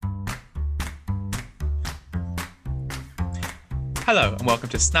Hello and welcome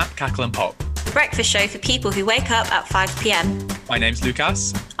to Snap, Cackle and Pop. The breakfast show for people who wake up at 5 p.m. My name's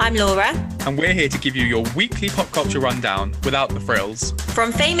Lucas. I'm Laura. And we're here to give you your weekly pop culture rundown without the frills.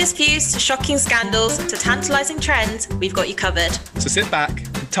 From famous views to shocking scandals to tantalising trends, we've got you covered. So sit back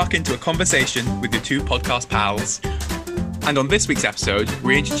and tuck into a conversation with your two podcast pals. And on this week's episode,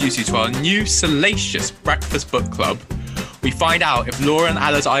 we introduce you to our new salacious breakfast book club. We find out if Laura and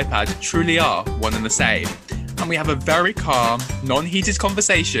Alla's iPad truly are one and the same. And we have a very calm, non-heated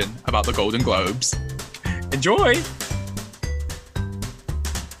conversation about the Golden Globes. Enjoy!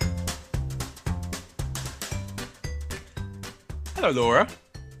 Hello, Laura.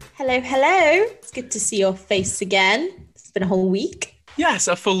 Hello, hello. It's good to see your face again. It's been a whole week. Yes,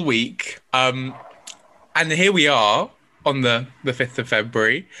 a full week. And here we are on the 5th of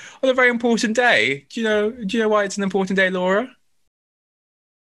February on a very important day. Do you know why it's an important day, Laura?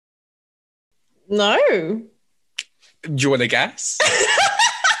 No. Do you want to guess?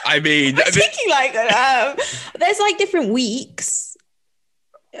 I mean, I'm thinking like there's like different weeks.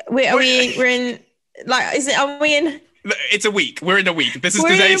 We're in like are we in? It's a week. We're in a week. This is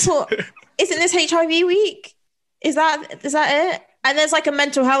today's. Isn't this HIV week? Is that it? And there's like a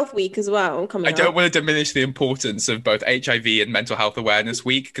mental health week as well coming up. I don't want to diminish the importance of both HIV and Mental Health Awareness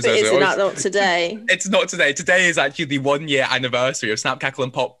Week because isn't that not today? It's not today. Today is actually the 1 year anniversary of Snap, Cackle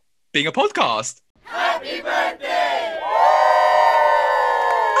and Pop being a podcast. Happy birthday!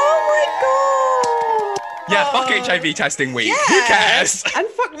 Oh my god! Yeah, fuck HIV testing week. Yeah. Who cares? And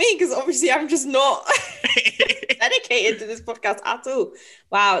fuck me, because obviously I'm just not dedicated to this podcast at all.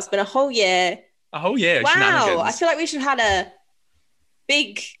 Wow, it's been a whole year. A whole year. Wow, I feel like we should have had a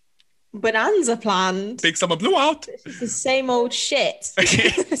big bonanza planned. Big summer blowout. It's the same old shit.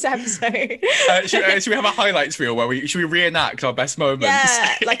 This episode. Should we have a highlights reel where should we reenact our best moments?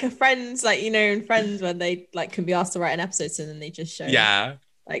 Yeah, like a Friends, like in Friends when they like can be asked to write an episode and then they just show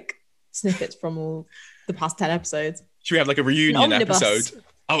like snippets from all the past 10 episodes. Should we have like a reunion episode?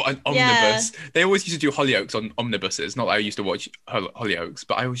 Oh, an omnibus. Yeah. They always used to do Hollyoaks on omnibuses. Not that I used to watch Hollyoaks,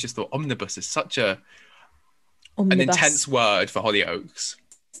 but I always just thought omnibus is such an intense word for Hollyoaks.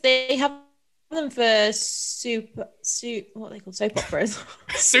 They have them for what are they called? Soap operas.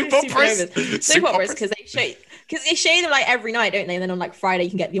 Soap operas because they show them like every night, don't they? And then on like Friday you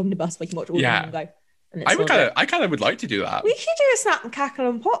can get the omnibus where you can watch all of them and go. And I kind of would like to do that. We should do a Snap and Cackle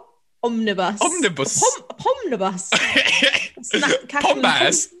and Pop omnibus. Pomnibus. Snap, Cackle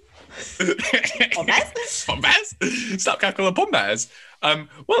Pombears. Pombears. Snap, Cackle and Pombears.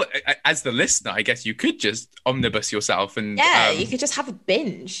 Well, as the listener, I guess you could just omnibus yourself and you could just have a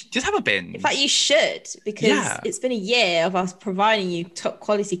binge. Just have a binge. In fact, you should, because it's been a year of us providing you top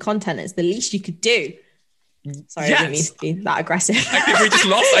quality content. It's the least you could do. Sorry, I didn't mean to be that aggressive. I think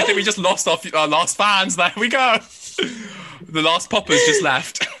we just lost our last fans. There we go. The last poppers just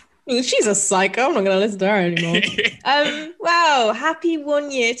left. She's a psycho. I'm not going to listen to her anymore. Wow, happy 1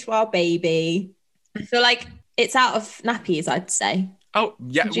 year to our baby. I feel like it's out of nappies, I'd say. Oh,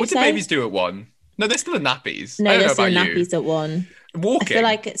 yeah. What did babies do at 1? No, they're still in nappies. No, they're still in nappies at 1. Walking? I feel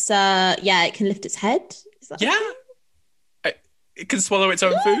like it's, it can lift its head. Is that it can swallow its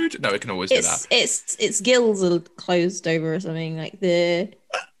own food? No, it can always do that. Its gills are closed over or something. Like What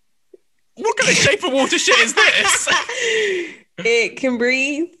kind of shape of water shit is this? It can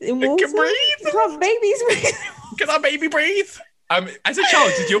breathe in water. It can breathe? Can't babies breathe? Can our baby breathe? As a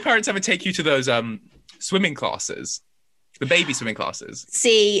child, did your parents ever take you to those swimming classes? The baby swimming classes?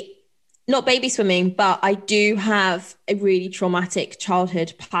 See, not baby swimming, but I do have a really traumatic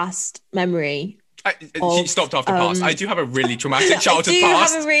childhood past memory. She stopped after past. I do have a really traumatic childhood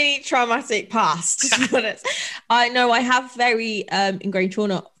past. I do have a really traumatic past, to be honest. I know I have very ingrained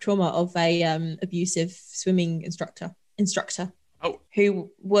trauma of a abusive swimming instructor. Oh.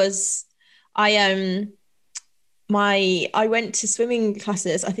 Who was I went to swimming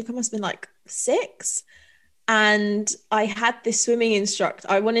classes. I think I must have been like 6. And I had this swimming instructor.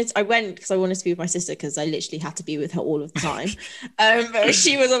 I went because I wanted to be with my sister because I literally had to be with her all of the time. But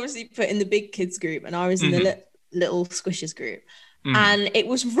she was obviously put in the big kids group and I was in the little squishes group. And it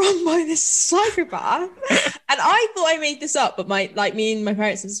was run by this psychopath. And I thought I made this up, but me and my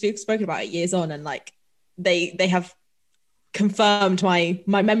parents have spoken about it years on, and like they have confirmed my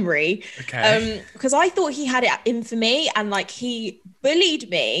memory. Okay. Because I thought he had it in for me, and like he bullied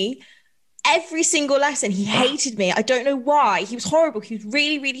me every single lesson. He hated me. I don't know why. He was horrible. He was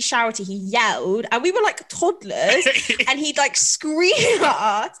really, really shouty. He yelled, and we were like toddlers, and he'd like scream at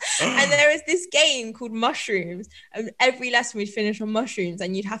us. And there was this game called Mushrooms, and every lesson we'd finish on mushrooms,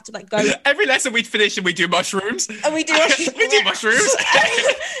 and you'd have to like go. Every lesson we'd finish and we do mushrooms. And we do mushrooms. We do mushrooms.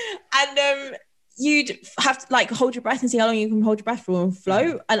 And you'd have to like hold your breath and see how long you can hold your breath for and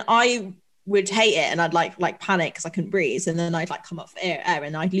float. And I would hate it, and I'd like panic because I couldn't breathe, and then I'd like come up for air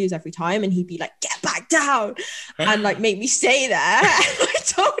and I'd lose every time, and he'd be like, get back down, and like make me stay there. And I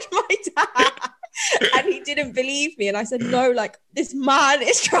told my dad, and he didn't believe me, and I said, no, like this man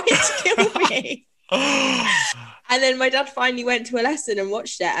is trying to kill me. And then my dad finally went to a lesson and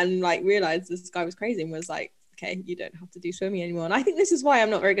watched it and like realized this guy was crazy and was like, okay, you don't have to do swimming anymore. And I think this is why I'm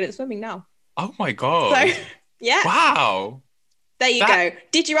not very good at swimming now. Oh my God. So yeah. Wow. There you go.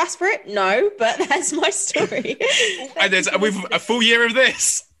 Did you ask for it? No, but that's my story. And we've a full year of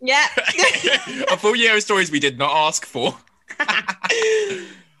this. Yeah. A full year of stories we did not ask for.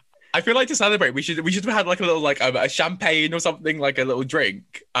 I feel like to celebrate, we should have had like a little like a champagne or something, like a little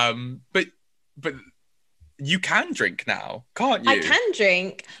drink. But you can drink now, can't you? I can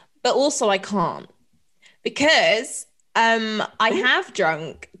drink, but also I can't because I have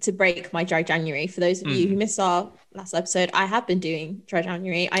drunk to break my dry January. For those of you who missed our last episode, I have been doing dry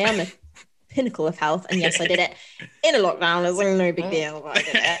January. I am a pinnacle of health, and yes, I did it in a lockdown. It was like no big deal, but I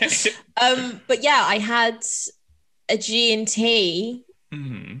did it. But yeah, I had a G&T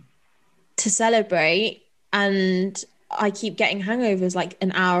to celebrate, and I keep getting hangovers like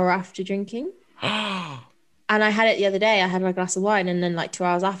an hour after drinking. And I had it the other day. I had my glass of wine, and then like 2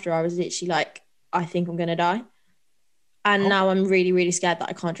 hours after, I was literally like, I think I'm gonna die. And now I'm really, really scared that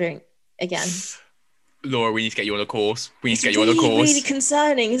I can't drink again. Laura, we need to get you on a course. It's really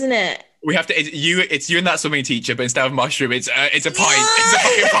concerning, isn't it? We have to. It's you and that swimming teacher, but instead of mushroom, it's a pint. It's a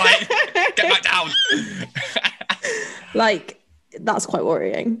fucking pint. Get back down. Like, that's quite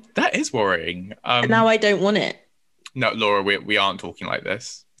worrying. That is worrying. Now I don't want it. No, Laura, we aren't talking like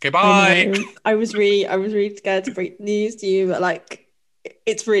this. Okay, bye. I was really scared to break the news to you, but like,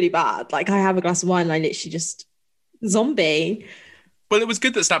 it's really bad. Like, I have a glass of wine and I literally just zombie. Well, it was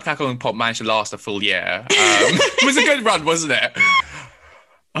good that Snap, Tackle and Pop managed to last a full year. It was a good run, wasn't it?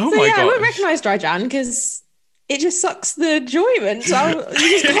 Oh my God. I won't recognise dry Jan because it just sucks the enjoyment. So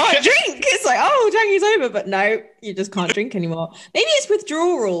you just can't drink. It's like, oh, January's over, but no, you just can't drink anymore. Maybe it's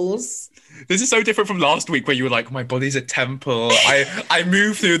withdrawals. This is so different from last week where you were like, my body's a temple. I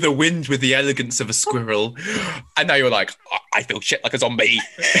move through the wind with the elegance of a squirrel. And now you're like, oh, I feel shit like a zombie.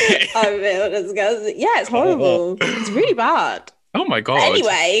 I feel disgusting. Yeah, it's horrible. It's really bad. Oh my God. But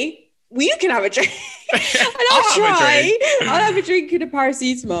anyway, you can have a drink. And I'll have a drink and a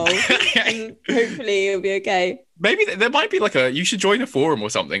paracetamol. And hopefully it'll be okay. Maybe there might be like you should join a forum or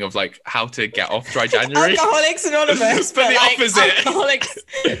something of like how to get off dry January. Alcoholics Anonymous. But the like opposite. Alcoholics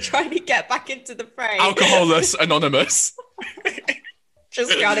trying to get back into the fray. Alcoholus Anonymous.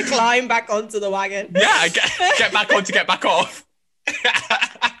 Just trying to climb back onto the wagon. Yeah, get back on to get back off.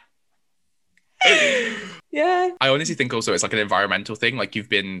 Yeah. I honestly think also it's like an environmental thing. Like you've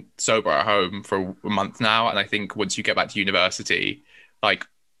been sober at home for a month now. And I think once you get back to university, like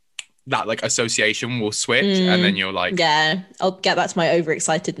that like association will switch and then you're like... Yeah, I'll get back to my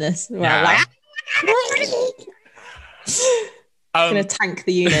overexcitedness. Where yeah. I'm going to tank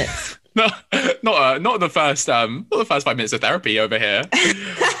the unit. Not the first 5 minutes of therapy over here.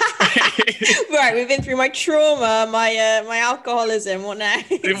 Right, we've been through my trauma, my alcoholism. What next?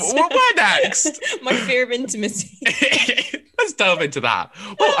 What next? My fear of intimacy. Let's delve into that.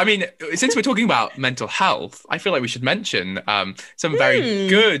 Well, I mean, since we're talking about mental health, I feel like we should mention some very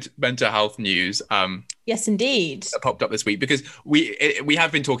good mental health news. Yes, indeed. That popped up this week because we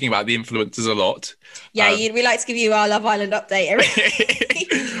have been talking about the influencers a lot. Yeah, we like to give you our Love Island update.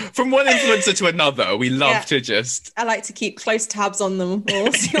 From one influencer to another, we love to just... I like to keep close tabs on them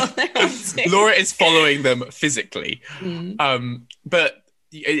all, see what they're up to. Laura is following them physically. But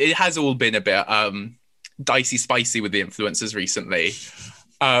it has all been a bit dicey spicy with the influencers recently.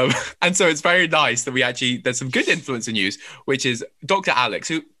 And so it's very nice that there's some good influencer news, which is Dr. Alex,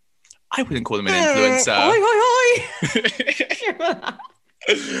 who I wouldn't call him an influencer.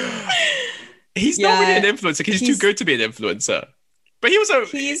 He's not really an influencer because he's too good to be an influencer. But he is an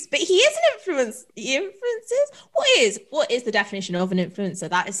influencer. He influences. What is the definition of an influencer?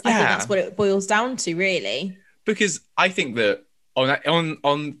 I think that's what it boils down to, really. Because I think that on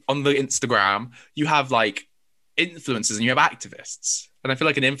the Instagram, you have like influencers and you have activists. And I feel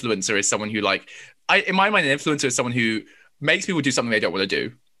like an influencer is someone who in my mind, an influencer is someone who makes people do something they don't want to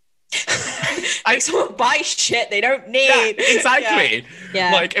do. Makes someone buy shit they don't need. Yeah, exactly.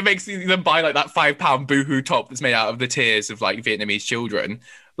 Yeah. Like it makes them buy like that £5 boohoo top that's made out of the tears of like Vietnamese children.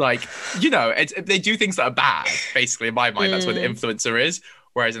 Like, they do things that are bad. Basically, in my mind, that's what an influencer is.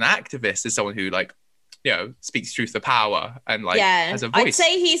 Whereas an activist is someone who speaks truth to power and has a voice. I'd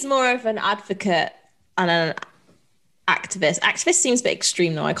say he's more of an advocate and an activist. Activist seems a bit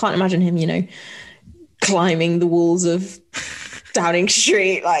extreme though. I can't imagine him, climbing the walls of Downing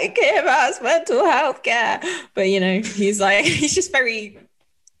Street, like, give us mental health care. But, you know, he's just very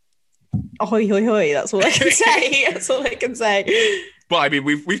ahoy, hoy, hoy. That's all I can say. That's all I can say. Well, I mean,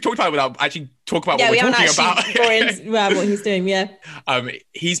 we've talked about it without actually talking about what we're talking about. What he's doing, yeah.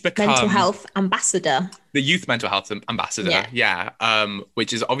 He's become mental health ambassador. The youth mental health ambassador, yeah.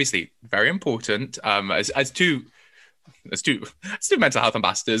 Which is obviously very important. As two mental health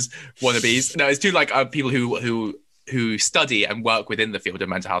ambassadors, wannabes. No, it's two like people who study and work within the field of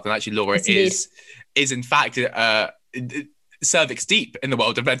mental health. And actually, Laura is in fact cervix deep in the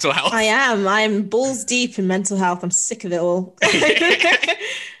world of mental health. I'm balls deep in mental health. I'm sick of it all. At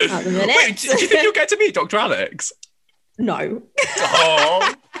the minute. Wait, do you think you'll get to meet Dr. Alex? No.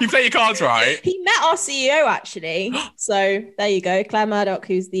 Oh, you play your cards right. He met our CEO actually. So there you go. Claire Murdoch,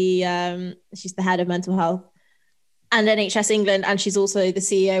 who's she's the head of mental health and NHS England, and she's also the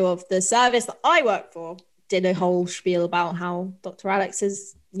CEO of the service that I work for, did a whole spiel about how Dr. Alex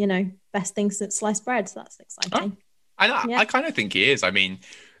is, you know, best thing since sliced bread. So that's exciting. Oh. I kind of think he is. I mean,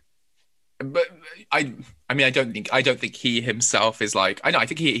 but I don't think he himself is like. I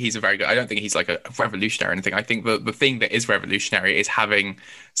think he's a very good. I don't think he's like a revolutionary or anything. I think the thing that is revolutionary is having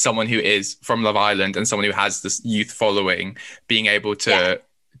someone who is from Love Island and someone who has this youth following being able to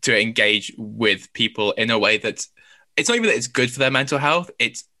engage with people in a way that it's not even that it's good for their mental health.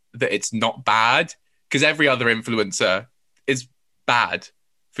 It's that it's not bad, because every other influencer is bad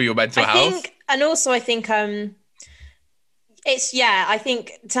for your mental health. I think I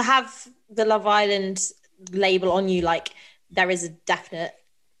think to have the Love Island label on you, like, there is a definite,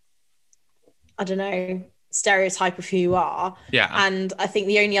 I don't know, stereotype of who you are. Yeah. And I think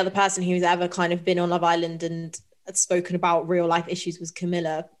the only other person who's ever kind of been on Love Island and had spoken about real life issues was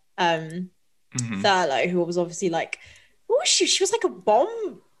Camilla Thurlow, who was obviously like, she was like a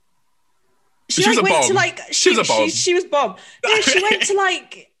bomb. She was a bomb. She was a bomb. She was bomb. No, she went to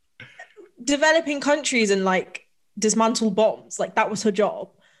like developing countries and like dismantle bombs. Like, that was her job.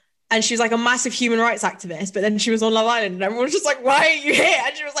 And she was like a massive human rights activist, but then she was on Love Island and everyone was just like, why are you here?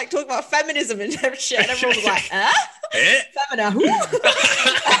 And she was like talking about feminism and shit. And everyone was like, Femina, who?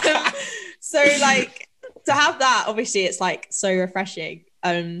 So like, to have that, obviously it's like so refreshing.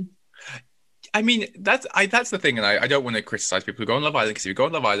 I mean, that's the thing. And I don't want to criticize people who go on Love Island, because if you go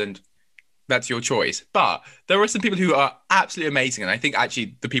on Love Island, that's your choice. But there are some people who are absolutely amazing. And I think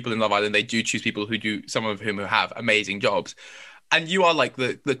actually the people in Love Island, they do choose people who do, some of whom who have amazing jobs. And you are like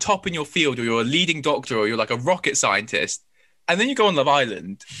the top in your field, or you're a leading doctor, or you're like a rocket scientist. And then you go on Love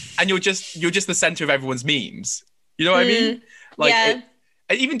Island and you're just the center of everyone's memes. You know what I mean? Like, and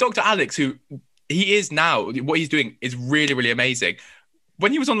even Dr. Alex, who he is now, what he's doing is really, really amazing.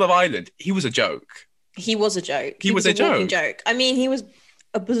 When he was on Love Island, he was a joke. He was a joke. He was a joke. I mean, he was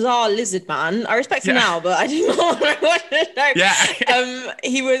a bizarre lizard man. I respect him now, but I do not want to know. Yeah.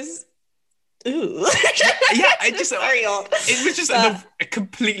 He was. Ooh. Yeah, it was just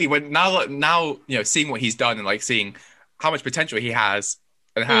completely when now you know, seeing what he's done and like seeing how much potential he has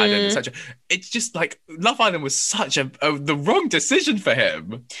and had and such it's just like Love Island was such the wrong decision for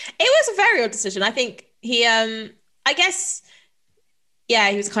him. It was a very odd decision. I think he I guess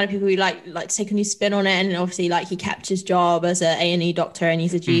he was the kind of people who like to take a new spin on it, and obviously like he kept his job as an A&E doctor and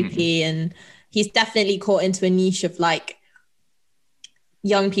he's a GP and he's definitely caught into a niche of like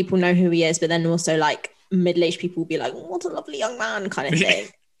young people know who he is, but then also like middle-aged people will be like, what a lovely young man kind of thing.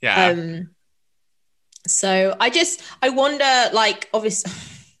 Yeah. So I wonder, like, obviously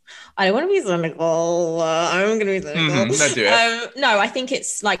I don't want to be cynical. I'm going to be cynical. Don't do it. No, I think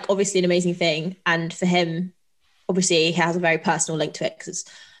it's like obviously an amazing thing. And for him, obviously he has a very personal link to it because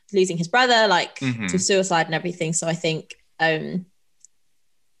losing his brother, like to suicide and everything. So I think, all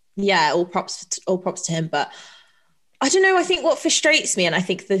props to him. But I don't know. I think what frustrates me, and I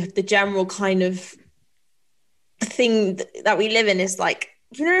think the general kind of thing that we live in is like,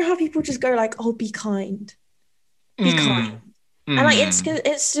 you know how people just go like, oh, be kind. Be kind. And like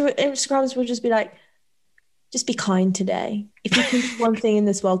Instagrams will just be like, just be kind today. If you can do one thing in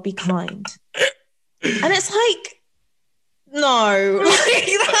this world, be kind. And it's like, no, like,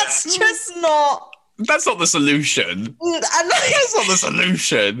 that's just not. That's not the solution. That's not the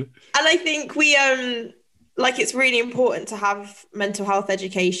solution. And I think we like it's really important to have mental health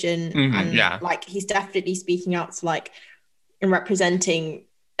education, and like he's definitely speaking out to like and representing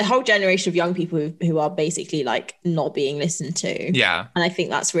a whole generation of young people who are basically like not being listened to. Yeah. And I think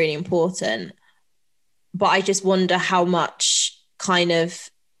that's really important. But I just wonder how much kind of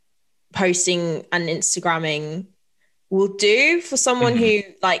posting and Instagramming will do for someone who,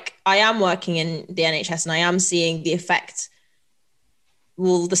 like, I am working in the NHS and I am seeing the effect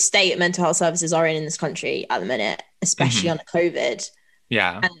the state mental health services are in this country at the minute, especially under COVID.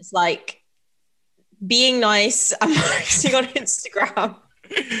 Yeah. And it's like being nice and posting on Instagram.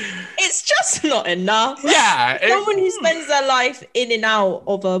 It's just not enough. Yeah. Someone who spends their life in and out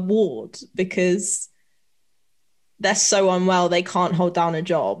of a ward because they're so unwell, they can't hold down a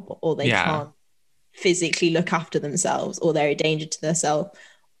job, or they can't physically look after themselves, or they're a danger to themselves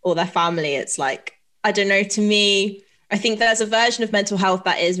or their family. It's like, I don't know, to me, I think there's a version of mental health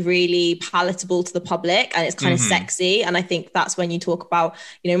that is really palatable to the public and it's kind of sexy. And I think that's when you talk about,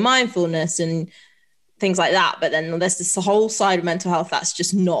 mindfulness and things like that. But then there's this whole side of mental health that's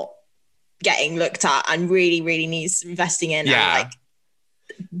just not getting looked at and really, really needs investing in. Yeah. And like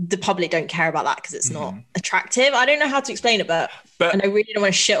the public don't care about that because it's not attractive. I don't know how to explain it, but and I really don't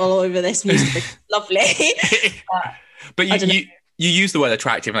want to shit all over this music. It's lovely. But you use the word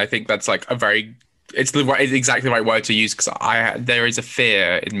attractive, and I think that's like it's exactly the right word to use, because there is a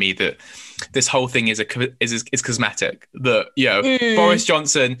fear in me that this whole thing is cosmetic. That Boris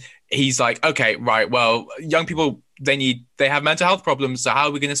Johnson, he's like, okay, right, well, young people, they have mental health problems, so how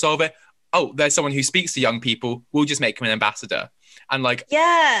are we going to solve it? Oh, there's someone who speaks to young people. We'll just make him an ambassador. And like,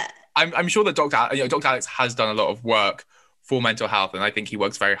 yeah, I'm sure that Dr. Alex has done a lot of work for mental health, and I think he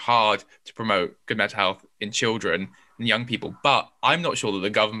works very hard to promote good mental health in children and young people. But I'm not sure that the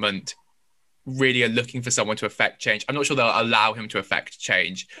government really are looking for someone to affect change. I'm not sure they'll allow him to affect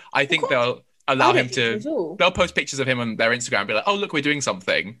change. I think they'll allow him to. They'll post pictures of him on their Instagram and be like, "Oh, look, we're doing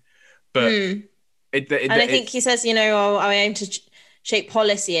something." But and I think he says, I aim to shape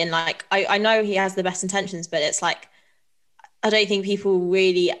policy, and like I know he has the best intentions, but it's like I don't think people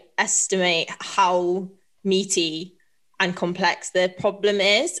really estimate how meaty and complex the problem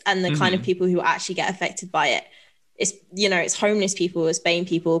is, and the kind of people who actually get affected by it. It's homeless people, it's BAME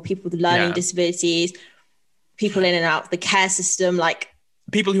people with learning disabilities, people in and out of the care system, like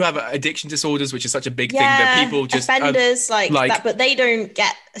people who have addiction disorders, which is such a big thing that people just offenders like that, but they don't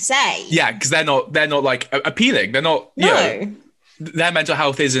get a say. Yeah, because they're not like appealing. They're not. No, their mental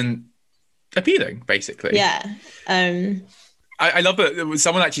health isn't appealing, basically. Yeah. I love that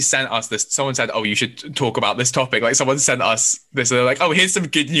someone actually sent us this. Someone said, "Oh, you should talk about this topic." Like someone sent us this, and they're like, "Oh, here's some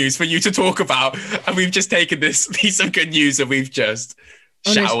good news for you to talk about." And we've just taken this piece of good news and we've just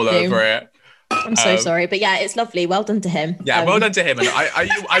shat all over it. I'm so sorry, but yeah, it's lovely. Well done to him. Yeah, well done to him. And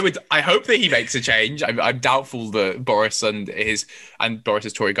I hope that he makes a change. I'm doubtful that Boris and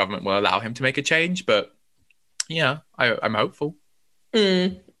Boris's Tory government will allow him to make a change, but yeah, I'm hopeful.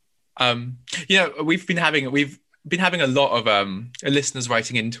 We've been having a lot of listeners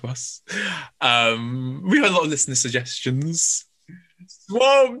writing into us. We have a lot of listener suggestions.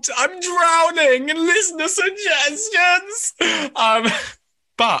 Swamped! I'm drowning in listener suggestions!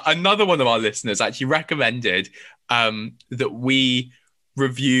 But another one of our listeners actually recommended that we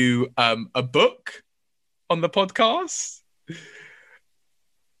review a book on the podcast.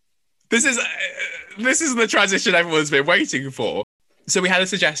 This is the transition everyone's been waiting for. So we had a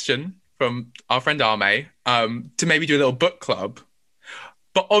suggestion from our friend Arme to maybe do a little book club.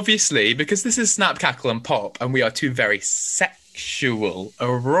 But obviously, because this is Snap, Cackle and Pop, and we are two very sexual,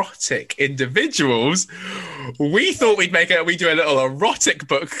 erotic individuals, we thought we'd do a little erotic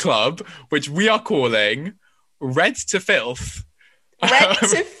book club, which we are calling Red to Filth. Red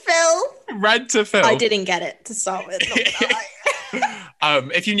to Filth? Red to Filth. I didn't get it to start with.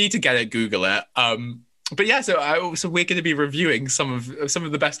 If you need to get it, Google it. But yeah, so we're going to be reviewing some of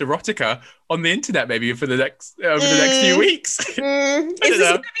the best erotica on the internet, maybe for the next few weeks. Is this going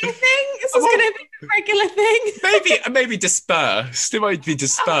to be a thing? Is this going to be a regular thing? maybe dispersed. It might be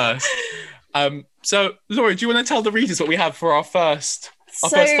dispersed. So Laura, do you want to tell the readers what we have for our first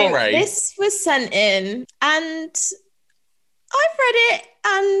foray? This was sent in, and I've read it,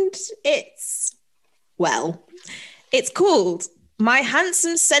 and it's called "My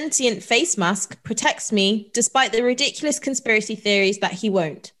Handsome Sentient Face Mask Protects Me Despite the Ridiculous Conspiracy Theories That He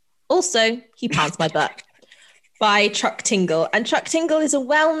Won't. Also, He Pounds My Butt," by Chuck Tingle. And Chuck Tingle is a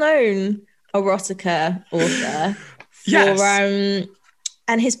well-known erotica author. Yes.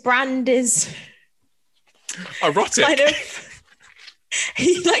 And his brand is erotic.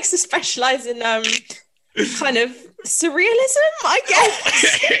 He likes to specialize in kind of surrealism, I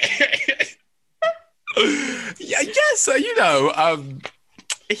guess.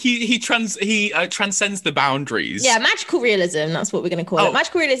 He transcends the boundaries. Yeah, magical realism. That's what we're going to call it.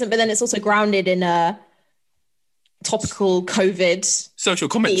 Magical realism, but then it's also grounded in a topical COVID social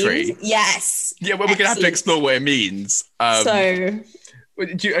commentary. Themes. Yes. Yeah, well, we're going to have to explore what it means.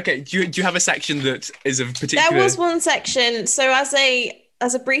 Do you have a section that is of particular? There was one section. So as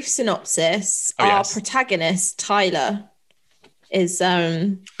a brief synopsis, our protagonist Tyler is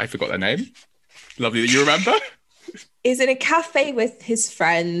I forgot their name. Lovely that you remember. Is in a cafe with his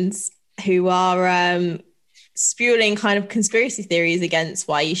friends who are spewing kind of conspiracy theories against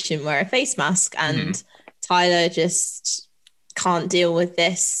why you shouldn't wear a face mask. And Tyler just can't deal with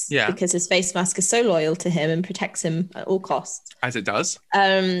this because his face mask is so loyal to him and protects him at all costs. As it does.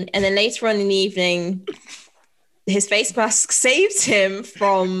 And then later on in the evening, his face mask saves him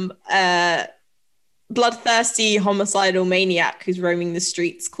from a bloodthirsty homicidal maniac who's roaming the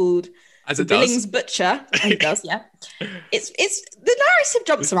streets called Billings Butcher. And it does, yeah. It's the narrative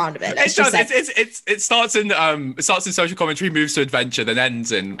jumps around a bit. It does. It starts in social commentary, moves to adventure, then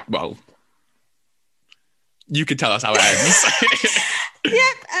ends in, well, you can tell us how it ends.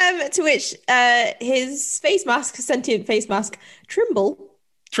 Yep. To which his face mask, sentient face mask, Trimble,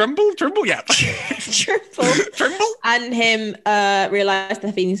 yeah. Trimble, and him realize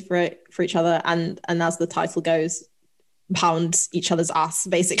their feelings for each other, and as the title goes, pound each other's ass,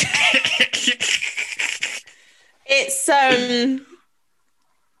 basically. It's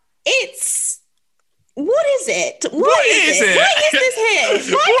what is it? What is it? Why is this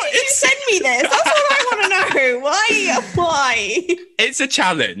here? Why did you send me this? That's what I want to know. Why? It's a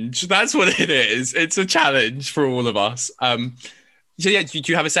challenge. That's what it is. It's a challenge for all of us. So yeah, do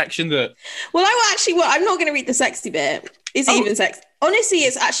you have a section that? Well, I'm not going to read the sexy bit. Is it even sex? Honestly,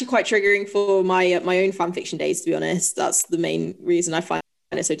 it's actually quite triggering for my own fan fiction days, to be honest. That's the main reason I find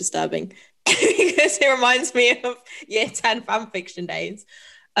it so disturbing. Because it reminds me of year 10 fan fiction days.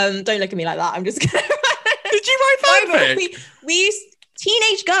 Don't look at me like that. I'm just gonna. Did you write fanfic? We used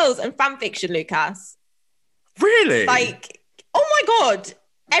teenage girls and fan fiction, Lucas. Really? Like, oh my god,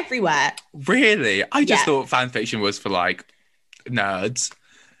 everywhere. Really? I just thought fan fiction was for like nerds.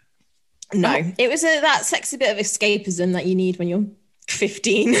 No, it was that sexy bit of escapism that you need when you're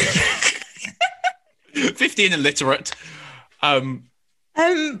 15. 15 and literate. But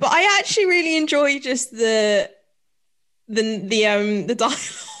I actually really enjoy just the dialogue.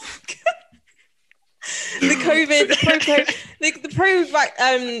 the pro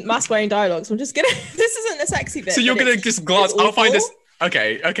mask wearing dialogue. So I'm just gonna. This isn't a sexy bit. So you're gonna just glance. I'll find this.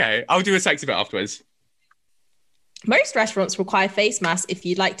 Okay. I'll do a sexy bit afterwards. Most restaurants require face masks if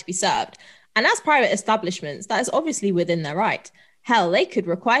you'd like to be served, and as private establishments, that is obviously within their right. Hell, they could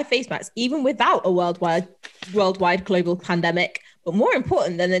require face masks even without a worldwide global pandemic. But more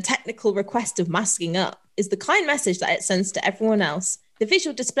important than the technical request of masking up is the kind message that it sends to everyone else. The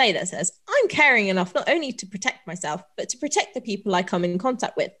visual display that says, I'm caring enough not only to protect myself, but to protect the people I come in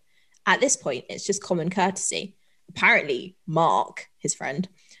contact with. At this point, it's just common courtesy. Apparently, Mark, his friend,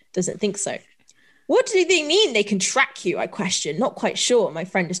 doesn't think so. What do they mean they can track you? I question, not quite sure what my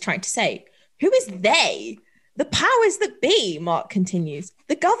friend is trying to say. Who is they? The powers that be, Mark continues.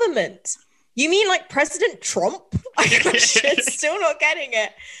 The government. You mean like President Trump? I question, still not getting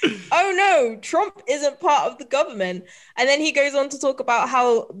it. Oh no, Trump isn't part of the government. And then he goes on to talk about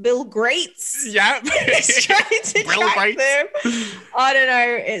how Bill Gates is trying to track them. I don't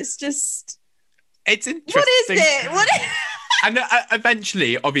know. It's just... It's interesting. What is it? And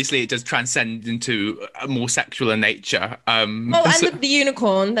eventually, obviously, it does transcend into a more sexual in nature. And the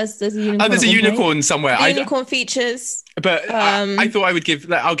unicorn. There's a unicorn. Oh, there's a unicorn somewhere. The unicorn features. But I thought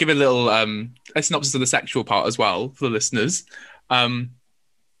I'll give a little a synopsis of the sexual part as well for the listeners.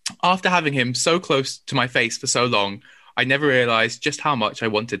 After having him so close to my face for so long, I never realized just how much I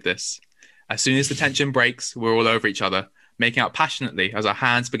wanted this. As soon as the tension breaks, we're all over each other, making out passionately as our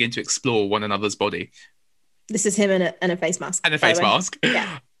hands begin to explore one another's body. This is him in a face mask. And a face mask.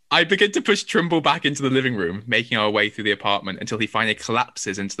 Yeah. I begin to push Trimble back into the living room, making our way through the apartment until he finally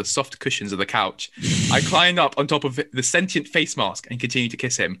collapses into the soft cushions of the couch. I climb up on top of the sentient face mask and continue to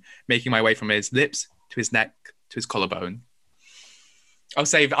kiss him, making my way from his lips to his neck to his collarbone. I'll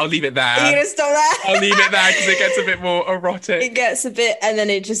leave it there. You're gonna stop there? I'll leave it there because it gets a bit more erotic. It gets a bit, and then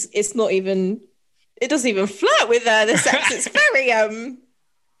it doesn't even flirt with the sex. It's very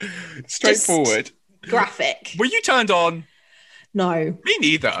straightforward. Graphic. Were you turned on? No. Me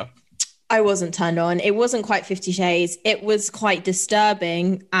neither. I wasn't turned on. It wasn't quite 50 Shades. It was quite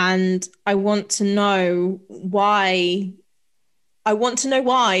disturbing, and I want to know why. I would like to know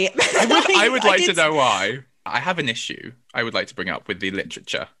why. I have an issue I would like to bring up with the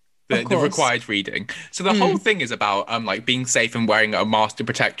literature, the required reading. So the whole thing is about like being safe and wearing a mask to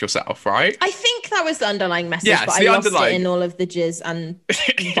protect yourself, right? I think that was the underlying message, but I lost it in all of the jizz and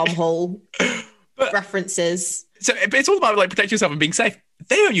bumhole references. So it's all about like protecting yourself and being safe.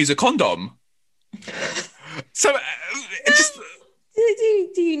 They don't use a condom. So just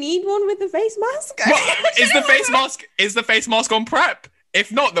do you need one with a face mask? Well, is the face mask on prep?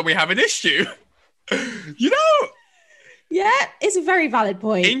 If not, then we have an issue. You know, Yeah, it's a very valid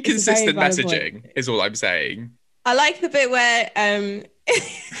point. Inconsistent Valid messaging point. is all I'm saying. I like the bit where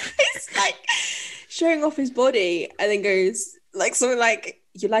it's like showing off his body and then goes like something like,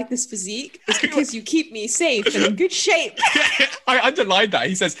 "You like this physique? It's because you keep me safe and in good shape." I underlined that.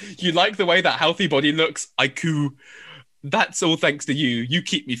 He says, "You like the way that healthy body looks, Aiku. That's all thanks to you. You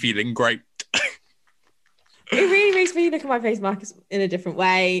keep me feeling great." It really makes me look at my face marks in a different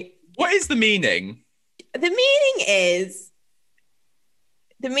way. What is the meaning? The meaning is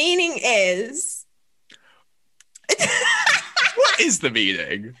What is the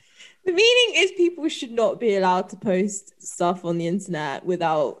meaning? the meaning is people should not be allowed to post stuff on the internet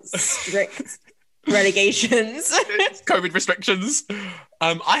without strict relegations. COVID restrictions.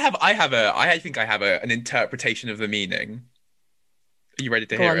 I think I have an interpretation of the meaning. Are you ready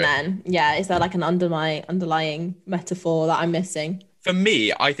to Go hear on it? then. Yeah, is there like an underlying metaphor that I'm missing? For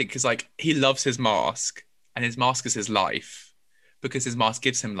me, I think it's like he loves his mask, and his mask is his life, because his mask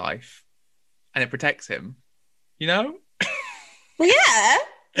gives him life, and it protects him. You know? Well, yeah,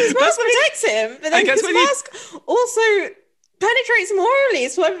 his mask protects him, but then his mask also penetrates morally.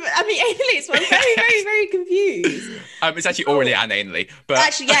 So anally, so I'm very, very, very confused. It's actually orally and anally, but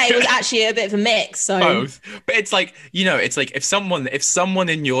actually, yeah, it was actually a bit of a mix. So both. But it's like, you know, it's like if someone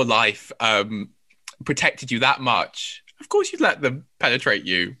in your life protected you that much, of course you'd let them penetrate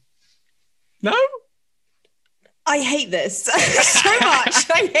you. No? I hate this so much.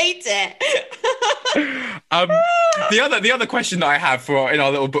 I hate it. The other question that I have in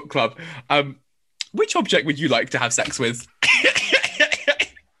our little book club, which object would you like to have sex with?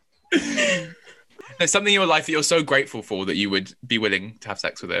 There's something in your life that you're so grateful for that you would be willing to have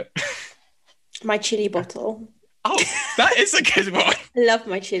sex with it. My chili bottle. Oh, that is a good one. I love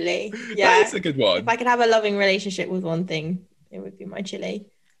my chili. Yeah, that is a good one. If I could have a loving relationship with one thing, it would be my chili.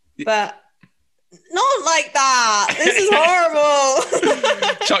 But not like that. This is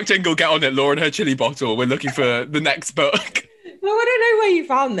horrible. Chuck Tingle, get on it. Laura and her chili bottle. We're looking for the next book. No, I don't know where you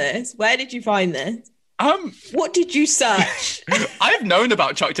found this. Where did you find this? What did you search? I've known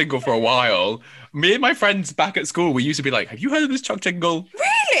about Chuck Tingle for a while. Me and my friends back at school, we used to be like, "Have you heard of this Chuck Tingle?"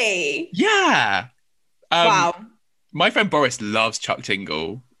 Really? Yeah. Wow. My friend Boris loves Chuck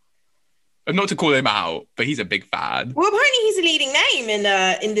Tingle. And not to call him out, but he's a big fan. Well, apparently he's a leading name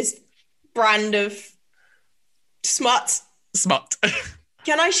in this brand of smut. Smut.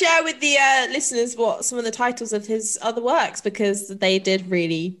 Can I share with the listeners what some of the titles of his other works, because they did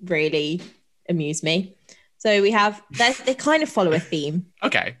really, really amuse me. So we have they kind of follow a theme.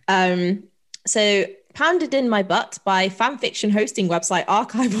 Okay. So Pounded in My Butt by fanfiction hosting website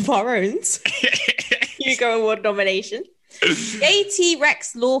Archive of Our Owns. Hugo Award nomination. JT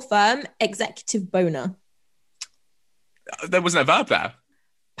Rex Law Firm Executive Boner. There wasn't a verb there.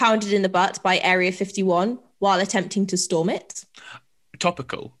 Pounded in the Butt by Area 51 while attempting to storm it.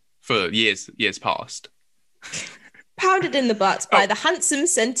 Topical for years past. Pounded in the Butt by the handsome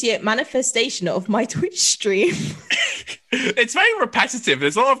sentient manifestation of my Twitch stream. It's very repetitive.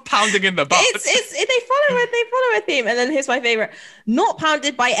 There's a lot of pounding in the butt. They follow a theme. And then here's my favorite: not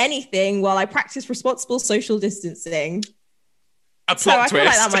pounded by anything while I practice responsible social distancing. A plot so I twist. feel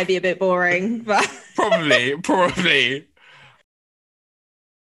like that might be a bit boring, but probably.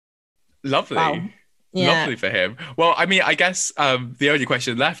 Lovely. Wow. Yeah. Lovely for him. Well, I mean, I guess the only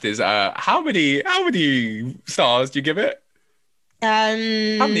question left is how many stars do you give it?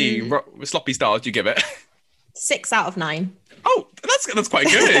 How many sloppy stars do you give it? 6 out of 9. Oh, that's quite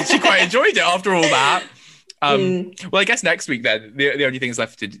good. She quite enjoyed it after all that. Well, I guess next week then the only thing that's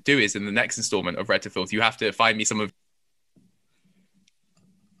left to do is in the next installment of Red to Filth, you have to find me some of.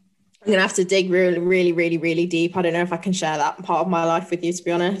 I'm gonna have to dig really, really, really, really deep. I don't know if I can share that part of my life with you, to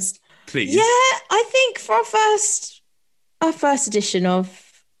be honest. Please. Yeah, I think for our first edition of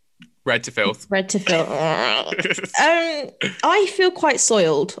Red to Filth. I feel quite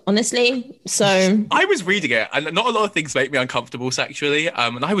soiled, honestly. So I was reading it, and not a lot of things make me uncomfortable sexually.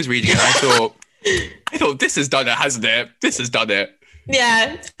 And I was reading it, and I thought this has done it, hasn't it? This has done it.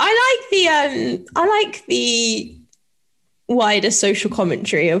 Yeah, I like the wider social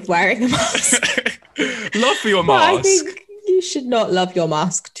commentary of wearing a mask. Love for your mask. I think you should not love your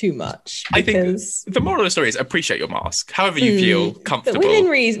mask too much. I think the moral of the story is appreciate your mask, however you feel comfortable. Within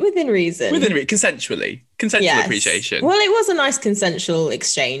reason. Consensually. Consensual Yes. appreciation. Well, it was a nice consensual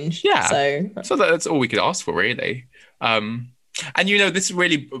exchange. Yeah. So that's all we could ask for, really. And you know, this is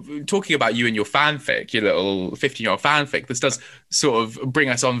really talking about you and your fanfic, your little 15-year-old fanfic. This does sort of bring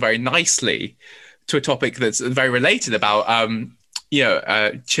us on very nicely to a topic that's very related about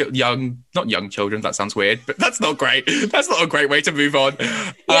not young children. That sounds weird, but that's not great. That's not a great way to move on.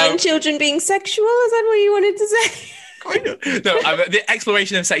 Young children being sexual, is that what you wanted to say? Kind of. No, the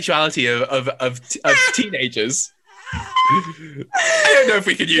exploration of sexuality of teenagers. I don't know if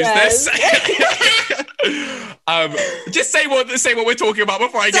we can use this. Just say what we're talking about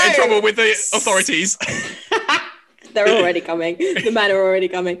before I get in trouble with the authorities. They're already coming. The men are already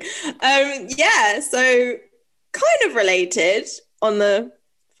coming. So kind of related on the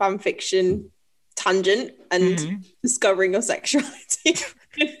fan fiction tangent and discovering of sexuality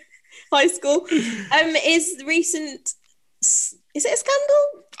in high school. Is the recent, is it a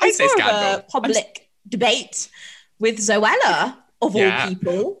scandal? I'd say scandal. A public debate with Zoella, of all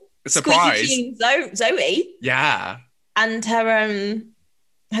people. Surprise. Squeaky clean Zoe. Yeah. And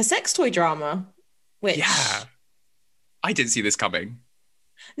her sex toy drama, which... Yeah. I didn't see this coming.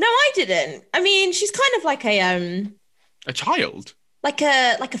 No, I didn't. I mean, she's kind of like a child. Like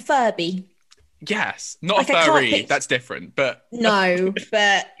a Furby. Yes. Not like a furry. That's different. But no,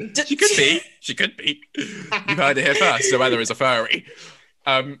 but she could be. She could be. You've heard it here first. Zoella is a furry.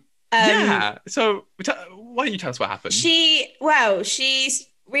 Yeah. So why don't you tell us what happened? She's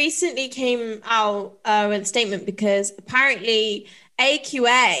recently came out with a statement because apparently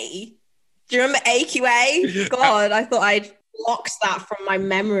AQA. Do you remember AQA? God, I thought I'd blocked that from my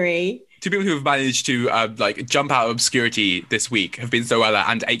memory. Two people who have managed to jump out of obscurity this week have been Zoella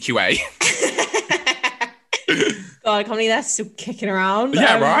and AQA. God, I can't believe they're still kicking around.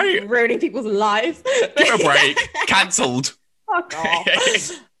 Yeah, right? Ruining people's lives. Give a break. Cancelled. Fuck off.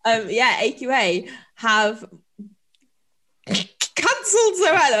 AQA have cancelled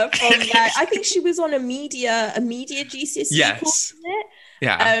Zoella from their, I think she was on a media GCSE course, isn't it?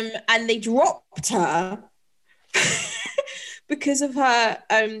 Yeah. And they dropped her because of her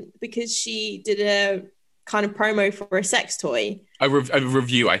because she did a kind of promo for a sex toy. A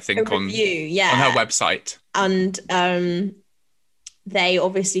review, I think, on her website. And they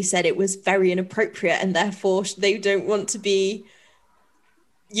obviously said it was very inappropriate and therefore they don't want to be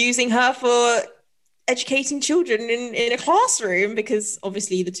using her for educating children in a classroom because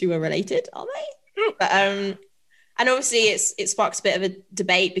obviously the two are related, are they? But, and obviously it sparks a bit of a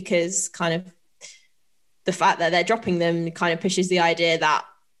debate because kind of the fact that they're dropping them kind of pushes the idea that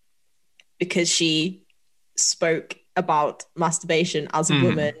because she spoke about masturbation as a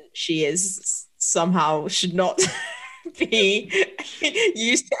woman, she is somehow should not be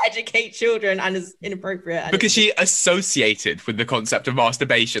used to educate children and is inappropriate. And because she associated with the concept of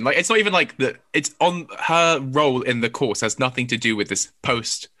masturbation. Like, it's not even like it's on her role in the course has nothing to do with this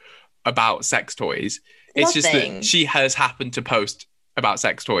post about sex toys. It's just that she has happened to post about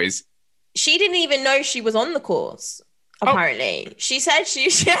sex toys. She didn't even know she was on the course. Apparently, she said she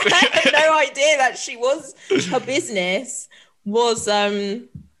had no idea that her business was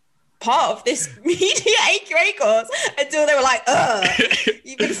part of this media AQA course until they were like,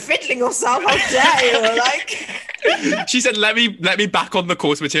 you've been fiddling yourself, how dare you? Like, she said, let me back on the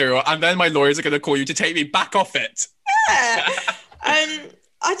course material, and then my lawyers are going to call you to take me back off it. Yeah.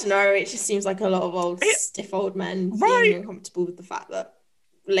 I don't know. It just seems like a lot of stiff old men being uncomfortable with the fact that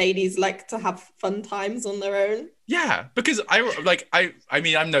ladies like to have fun times on their own. Yeah, because I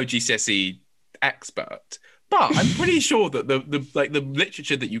mean, I'm no GCSE expert, but I'm pretty sure that the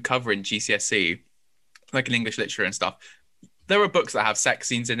literature that you cover in GCSE, like in English literature and stuff, there are books that have sex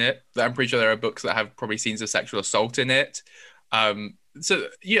scenes in it. I'm pretty sure there are books that have probably scenes of sexual assault in it. So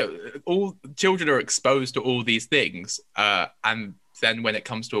all children are exposed to all these things, and then when it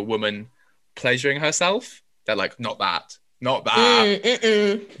comes to a woman pleasuring herself, they're like, not that. No. What if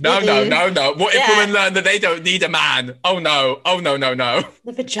women learn that they don't need a man? Oh no.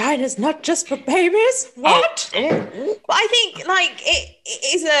 The vagina's not just for babies. What? But I think like it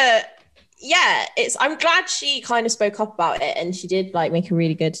is it's. I'm glad she kind of spoke up about it, and she did like make a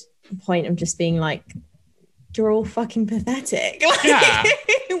really good point of just being like, you're all fucking pathetic. Like,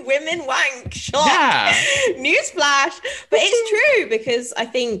 women wank. Shot. Yeah. Newsflash. But it's true because I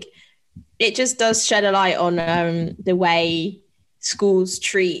think it just does shed a light on the way schools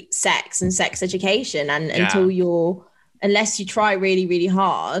treat sex and sex education. And unless you try really, really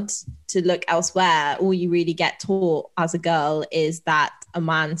hard to look elsewhere, all you really get taught as a girl is that a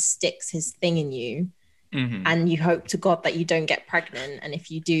man sticks his thing in you and you hope to God that you don't get pregnant. And if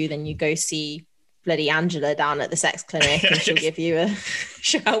you do, then you go see bloody Angela down at the sex clinic and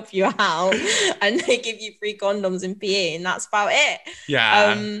she'll help you out and they give you free condoms and PE and that's about it.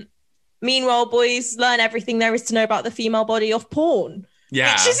 Yeah. Meanwhile, boys learn everything there is to know about the female body off porn.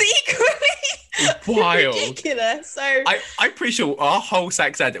 Yeah. Which is equally Wild. Ridiculous. So I'm pretty sure our whole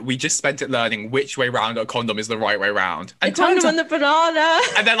sex ed, we just spent it learning which way round a condom is the right way round. the condom and the banana.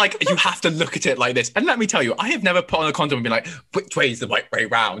 And then, like, you have to look at it like this. And let me tell you, I have never put on a condom and been like, which way is the right way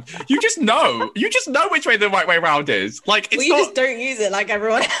round? You just know. You just know which way the right way round is. Like, it's you just don't use it like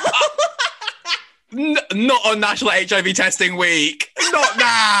everyone else. Not on National HIV Testing Week. Not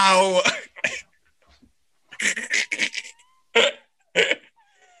now.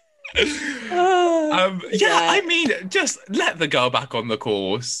 I mean, just let the girl back on the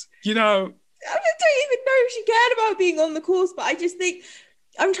course. You know, I don't even know if she cared about being on the course, but I just think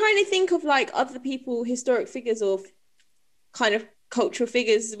I'm trying to think of like other people, historic figures or kind of cultural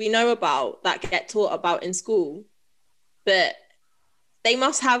figures we know about that get taught about in school, but they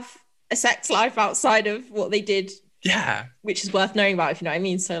must have a sex life outside of what they did. Yeah, which is worth knowing about, if you know what I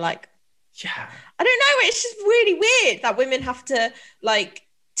mean. So like, yeah, I don't know. It's just really weird that women have to like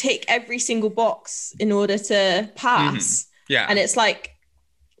tick every single box in order to pass. Yeah. And it's like,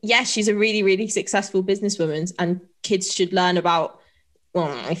 yes, she's a really, really successful businesswoman and kids should learn about,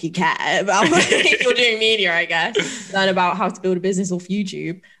 well, if you care about, if you're doing media, I guess, learn about how to build a business off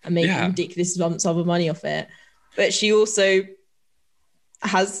YouTube and make ridiculous amounts of money off it. But she also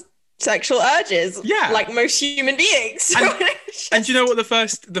has sexual urges, like most human beings. And do you know what the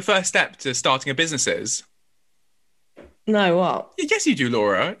first step to starting a business is? No, what? Yes, you do,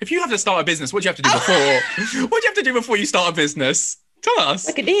 Laura. If you have to start a business, what do you have to do before? What do you have to do before you start a business? Tell us.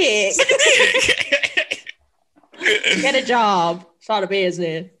 Like a dick. Get a job. Start a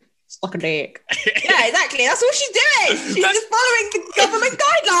business. Suck a dick. Yeah, exactly. That's all she's doing. She's just following the government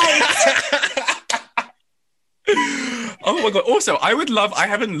guidelines. Oh my god. Also, I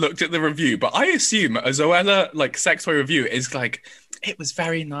haven't looked at the review, but I assume a Zoella like sex toy review is like, it was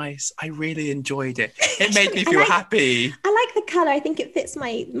very nice. I really enjoyed it. It made me feel happy. I like the colour. I think it fits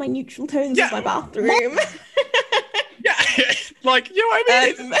my neutral tones of my bathroom. Yeah. Like, you know what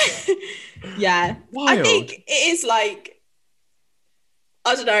I mean? Yeah. Wild. I think it is like,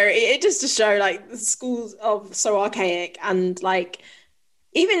 I don't know, it just to show like the schools are so archaic, and like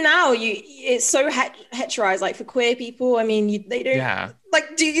even now it's so heterized. Like for queer people, I mean, they don't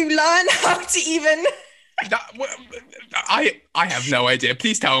like, do you learn how to even I have no idea.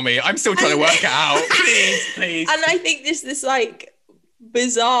 Please tell me. I'm still trying to work it out. Please. And I think this like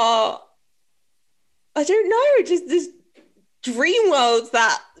bizarre, I don't know, just this dream world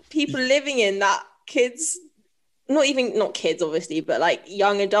that people are living in, that kids, not kids obviously, but like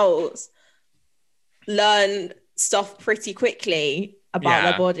young adults learn stuff pretty quickly about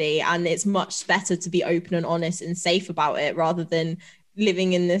their body, and it's much better to be open and honest and safe about it rather than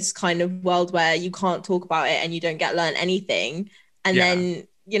living in this kind of world where you can't talk about it and you don't get learn anything, and then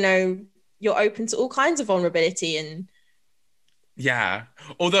you know you're open to all kinds of vulnerability. And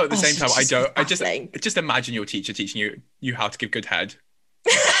although at the same time I just imagine your teacher teaching you how to give good head.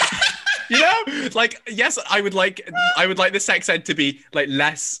 You know, like, yes, I would like the sex ed to be like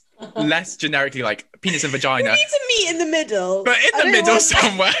less generically like penis and vagina. We need to meet in the middle, but in the middle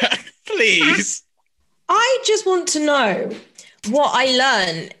somewhere. Please. I just want to know what I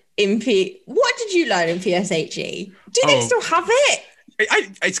learned in What did you learn in PSHE? Do they still have it?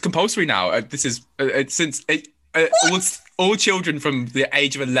 It's compulsory now. This is since all children from the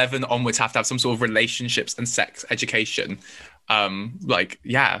age of 11 onwards have to have some sort of relationships and sex education.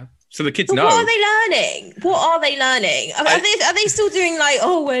 So the kids know. What are they learning? Are they still doing like,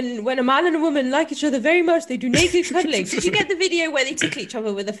 when a man and a woman like each other very much, they do naked cuddling? Did you get the video where they tickle each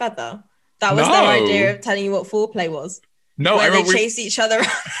other with a feather? That was their idea of telling you what foreplay was. No, where they chase each other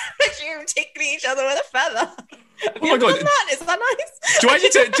around, tickling each other with a feather. Have you done that? Is that nice? Do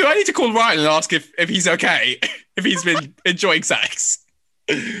I need to call Ryan and ask if he's okay? If he's been enjoying sex?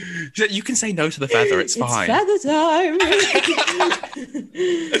 You can say no to the feather. It's fine. It's feather time.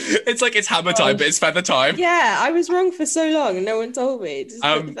 It's like it's hammer time, but it's feather time. Yeah, I was wrong for so long and no one told me. Just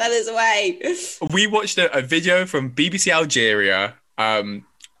put the feathers away. We watched a video from BBC Algeria. I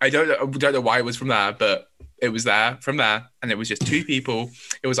don't know why it was from there, but it was from there, and it was just two people.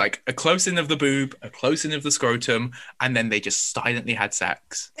 It was like a close-in of the boob, a close-in of the scrotum, and then they just silently had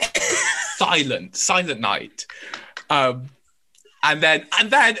sex. silent night. And then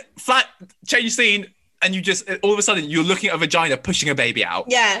flat change scene, and you just all of a sudden you're looking at a vagina pushing a baby out.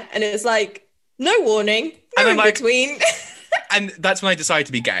 Yeah, and it's like no warning, no in between. And that's when I decided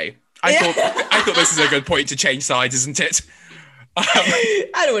to be gay. I thought this is a good point to change sides, isn't it?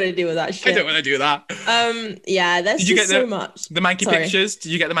 I don't want to deal with that shit. I don't want to do that. There's just so much. The manky pictures?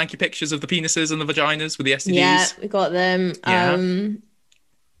 Did you get the manky pictures of the penises and the vaginas with the STDs? Yeah, we got them.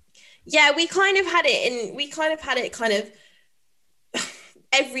 We kind of had it kind of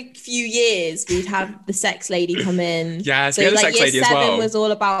every few years we'd have the sex lady come in. Yes, So we had a like sex year lady as 7 well. was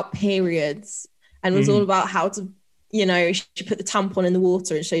all about periods and was all about how to, you know, she put the tampon in the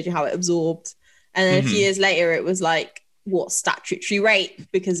water and showed you how it absorbed. And then a few years later, it was like, what statutory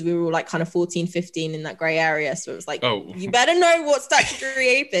rape? Because we were all like kind of 14, 15 in that grey area. So it was like, you better know what statutory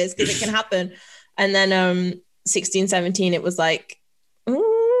rape is because it can happen. And then 16, 17, it was like,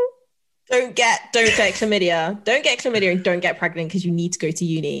 don't get chlamydia. Don't get chlamydia and don't get pregnant because you need to go to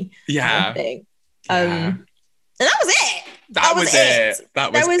uni. Yeah. And that was it. That was it.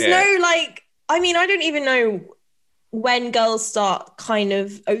 There was no like, I mean, I don't even know when girls start kind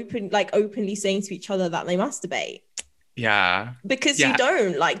of openly saying to each other that they masturbate. Yeah. Because you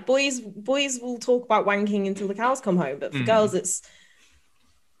don't. Like boys will talk about wanking until the cows come home, but for girls it's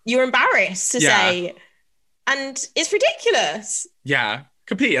you're embarrassed to say, and it's ridiculous. Yeah,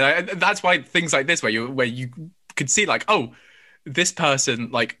 completely. That's why things like this where you could see like, oh, this person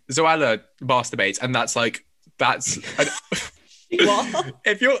like Zoella masturbates, and that's if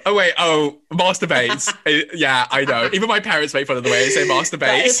you're masturbates. Yeah, I know. Even my parents make fun of the way they say masturbate.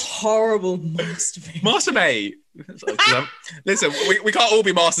 That is horrible. Masturbate. Listen, we can't all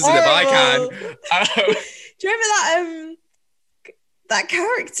be masters in it, but I can. Do you remember that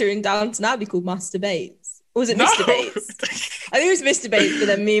character in Downton Abbey called Master Bates? Or was it Mr. Bates? I think it was Mr. Bates, but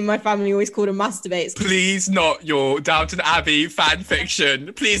then me and my family always called him Master Bates. Please not your Downton Abbey fan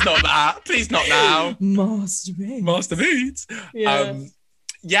fiction. Please not that. Please not now. Master Bates. Master Bates.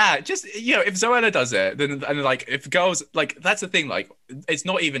 Yeah. Just, you know, if Zoella does it, then and like if girls, like that's the thing, like it's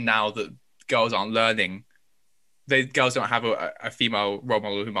not even now that girls aren't learning. Girls don't have a female role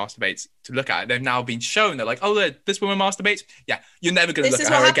model who masturbates to look at. They've now been shown. They're like, oh, this woman masturbates. Yeah, you're never going to look at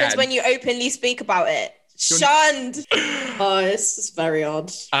her again. This is what happens when you openly speak about it. Shunned. Oh, it's just very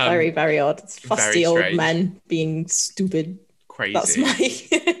odd. Very, very odd. It's fusty old men being stupid. Crazy. That's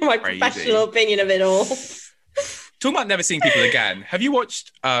my professional opinion of it all. Talking about never seeing people again. Have you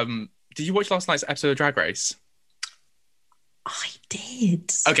watched? Did you watch last night's episode of Drag Race? I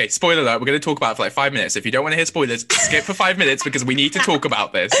did. Okay, spoiler alert. We're going to talk about it for like 5 minutes. If you don't want to hear spoilers, skip for 5 minutes because we need to talk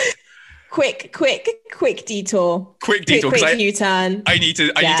about this. Quick detour. Quick detour. Quick U-turn. I need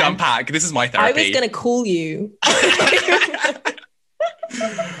to unpack. This is my therapy. I was going to call you.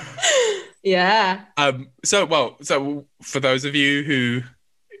 Yeah. So for those of you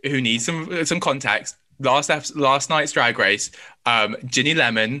who need some context, last night's Drag Race, Ginny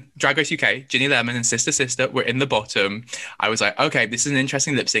Lemon, Drag Race UK, Ginny Lemon and Sister were in the bottom. I was like, okay, this is an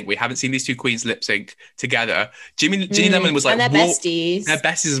interesting lip sync. We haven't seen these two queens lip sync together. Ginny Lemon was like, and they're besties. They're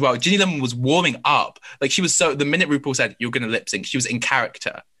besties as well. Ginny Lemon was warming up. Like she was the minute RuPaul said you're going to lip sync, she was in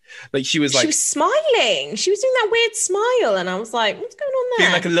character. Like she was smiling. She was doing that weird smile, and I was like, "What's going on there?"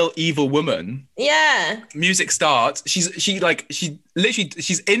 Being like a little evil woman. Yeah. Music starts. She's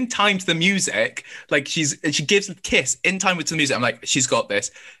in time to the music. Like she gives a kiss in time with the music. I'm like, she's got this.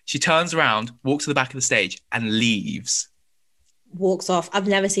 She turns around, walks to the back of the stage, and leaves. Walks off. I've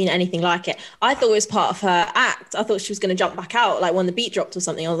never seen anything like it. I thought it was part of her act. I thought she was going to jump back out, like when the beat dropped or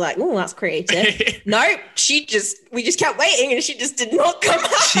something. I was like, "Oh, that's creative." Nope. We just kept waiting, and she just did not come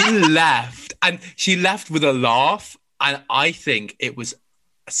out. She left, and she left with a laugh, and I think it was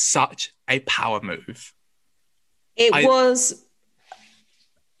such a power move. I was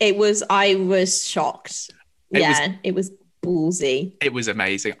shocked. It was ballsy. It was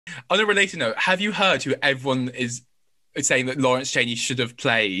amazing. On a related note, have you heard who everyone is saying that Lawrence Chaney should have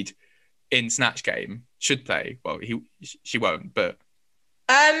played in Snatch Game? Should play. Well, she won't, but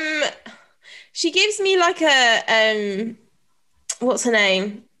she gives me like a what's her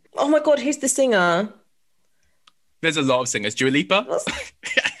name? Oh my god, who's the singer? There's a lot of singers. Dua Lipa?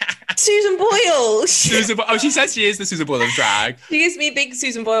 Susan Boyle. She says she is the Susan Boyle of drag. She gives me big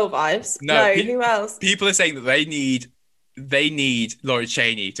Susan Boyle vibes. No, who else? People are saying that they need Lawrence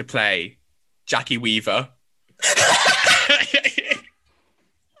Chaney to play Jackie Weaver.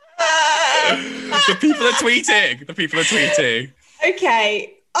 The people are tweeting.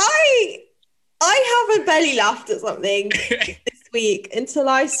 Okay, I haven't belly laughed at something this week until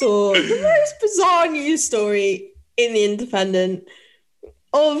I saw the most bizarre news story in the Independent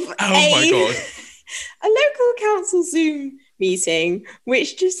of a local council Zoom meeting,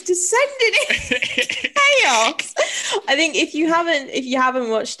 which just descended into chaos. I think if you haven't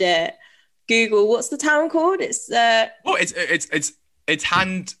watched it, Google what's the town called? It's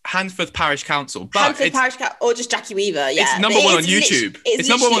Handforth Parish Council, but Handforth Parish Council, or just Jackie Weaver. Yeah, it's number one on YouTube. It's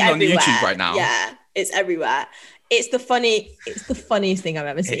number one on YouTube right now. Yeah, it's everywhere. It's the funniest thing I've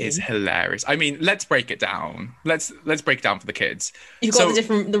ever seen. It is hilarious. I mean, let's break it down. Let's break it down for the kids. You've got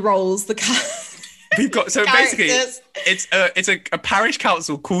the roles, the cast. we've got, so basically Characters. it's a parish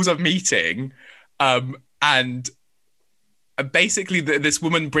council calls a meeting, and basically this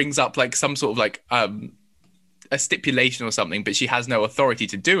woman brings up like some sort of like a stipulation or something, but she has no authority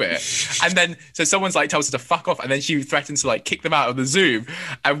to do it. And then so someone's like tells her to fuck off, and then she threatens to like kick them out of the Zoom.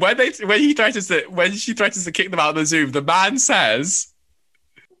 And when she threatens to kick them out of the Zoom, the man says,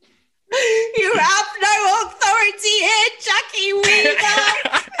 You have no authority here, Jackie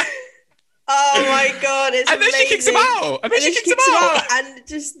Weaver. Oh my god, it's and then amazing. she kicks him out. And then she kicks him out. And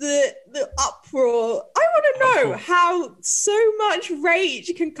just the uproar. I want to know how so much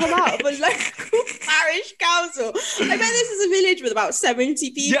rage can come out of a local parish council. I bet this is a village with about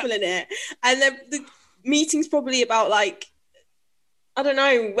 70 people in it. And the meeting's probably about like, I don't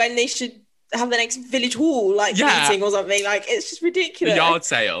know, when they should have the next village hall meeting or something. Like, it's just ridiculous. The yard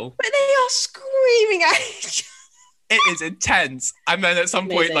sale. But they are screaming at each other. It is intense. And then at some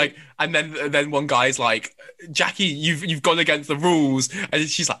point, like, and then one guy's like, Jackie, you've gone against the rules. And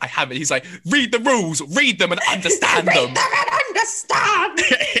she's like, I haven't. He's like, read the rules, read them and understand them. Read them and understand.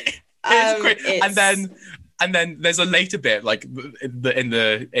 It's great. And then there's a later bit, like in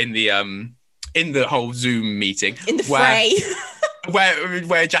the whole Zoom meeting. In the fray.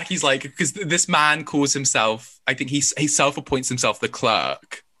 Where Jackie's like, because this man calls himself, I think he self-appoints himself the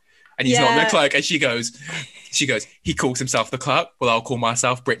clerk. And he's not the clerk. And she goes, he calls himself the clerk. Well, I'll call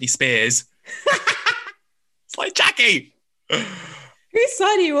myself Britney Spears. It's like, Jackie. Whose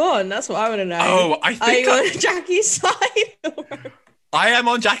side are you on? That's what I want to know. Oh, I think are you on Jackie's side? I am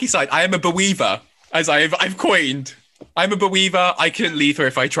on Jackie's side. I am a beweaver, as I've coined. I'm a beweaver. I couldn't leave her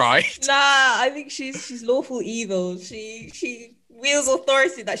if I tried. Nah, I think she's lawful evil. She wields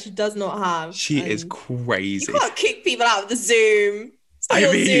authority that she does not have. She is crazy. You can't kick people out of the Zoom.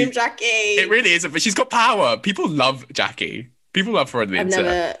 Zoom, Jackie. It really isn't, but she's got power. People love Jackie. People love her on the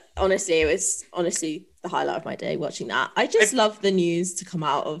internet. It was honestly the highlight of my day watching that. I just love the news to come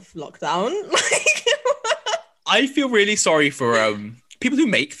out of lockdown. I feel really sorry for people who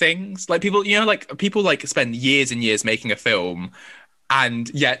make things. Like people, people like spend years and years making a film, and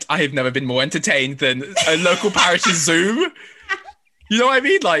yet I have never been more entertained than a local parish's Zoom. You know what I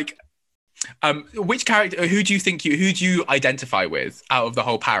mean? Like, which character? Who do you identify with out of the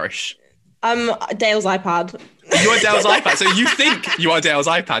whole parish? Dale's iPad. You're Dale's iPad. So you think you are Dale's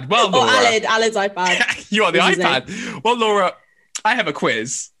iPad? Well, Laura, Alad's iPad. You are the iPad. Well, Laura, I have a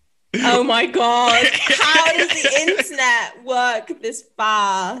quiz. Oh my god! How does the internet work this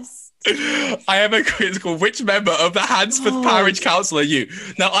fast? I have a quiz called "Which member of the Hansforth Parish Council are you?"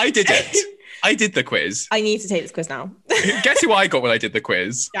 Now, I did it. I did the quiz. I need to take this quiz now. Guess who I got when I did the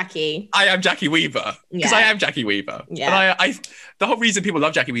quiz? Jackie. I am Jackie Weaver. Because I am Jackie Weaver. Yeah. And the whole reason people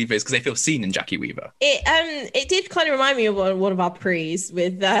love Jackie Weaver is because they feel seen in Jackie Weaver. It did kind of remind me of one of our pre's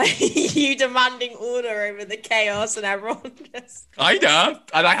with you demanding order over the chaos and everyone just... I know.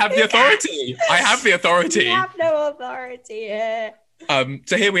 And I have the authority. I have the authority. You have no authority here.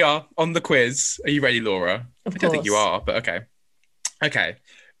 So here we are on the quiz. Are you ready, Laura? Of course. I don't think you are, but okay. Okay.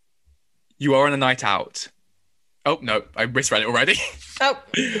 You are on a night out. Oh, no, I misread it already. Oh,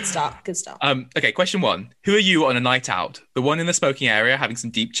 good start. Okay, question 1. Who are you on a night out? The one in the smoking area having some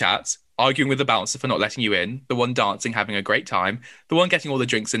deep chats, arguing with the bouncer for not letting you in, the one dancing, having a great time, the one getting all the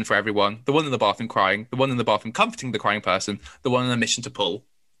drinks in for everyone, the one in the bathroom crying, the one in the bathroom comforting the crying person, the one on a mission to pull.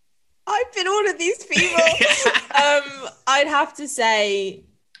 I've been all of these people. I'd have to say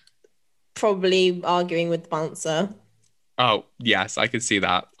probably arguing with the bouncer. Oh, yes, I could see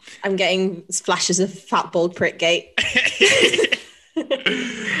that. I'm getting flashes of fat bald prick gate.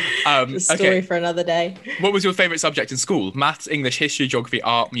 Story for another day. What was your favourite subject in school? Maths, English, history, geography,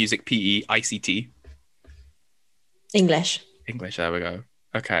 art, music, PE, ICT? English, there we go.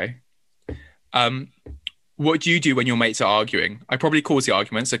 Okay. What do you do when your mates are arguing? I probably cause the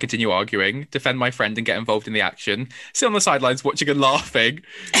argument, so continue arguing, defend my friend and get involved in the action, sit on the sidelines watching and laughing,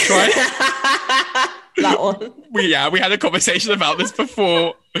 that one. We had a conversation about this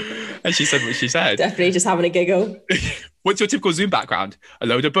before, and she said what she said. Definitely just having a giggle. What's your typical Zoom background? A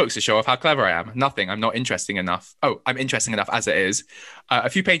load of books to show off how clever I am. Nothing. I'm not interesting enough. Oh, I'm interesting enough as it is. A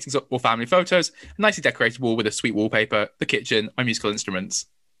few paintings or family photos, a nicely decorated wall with a sweet wallpaper, the kitchen, my musical instruments.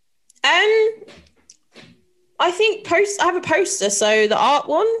 I think I have a poster, so the art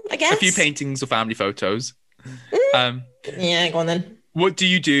one, I guess. A few paintings or family photos. Yeah, go on then. What do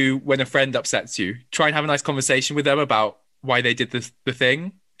you do when a friend upsets you? Try and have a nice conversation with them about why they did the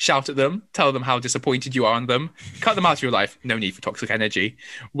thing. Shout at them. Tell them how disappointed you are in them. Cut them out of your life. No need for toxic energy.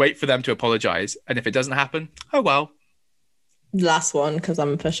 Wait for them to apologize. And if it doesn't happen, oh well. Last one, because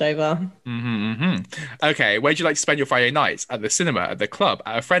I'm a pushover. Okay, where'd you like to spend your Friday nights? At the cinema, at the club,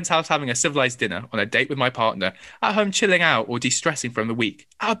 at a friend's house having a civilized dinner, on a date with my partner, at home chilling out or de-stressing from the week,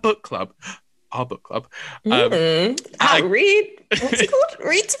 at a book club, our book club. Read. What's it called?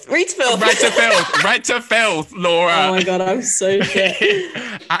 Read to filth. Read to filth, Laura. Oh my god, I'm so shit.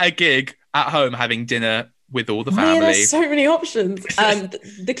 At a gig, at home having dinner with all the Yeah, family. there's so many options.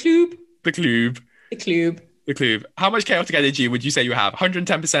 The club. The club. The club. The club. How much chaotic energy would you say you have?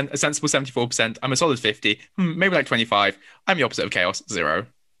 110%, a sensible 74%. I'm a solid 50. Maybe like 25. I'm the opposite of chaos, 0.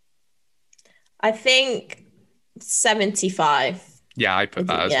 I think 75. Yeah, I put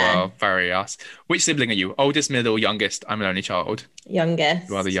that as well. Very us. Which sibling are you? Oldest, middle, youngest? I'm an only child. Youngest.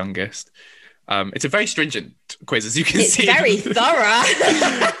 You are the youngest. It's a very stringent quiz, as you can see. It's very thorough.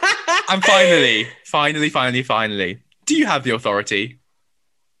 And finally, do you have the authority?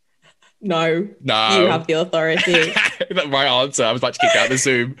 No. No. You have the authority. The right answer. I was about to kick out the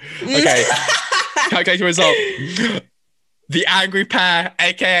Zoom. Okay. Calculator result. The angry pair,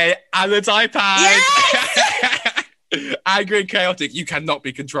 aka Alan's iPad. Yes! Angry and chaotic. You cannot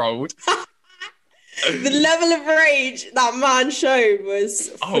be controlled. The level of rage that man showed was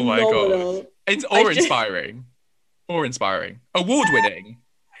phenomenal. My god. It's inspiring. Or inspiring. Award winning.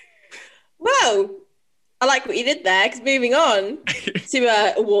 Well, I like what you did there, because moving on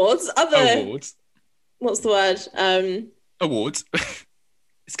to awards. Awards. What's the word? Awards.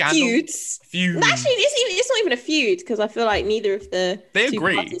 Scandal. Feuds. Feud. Actually, it's not even a feud, because I feel like neither of the They two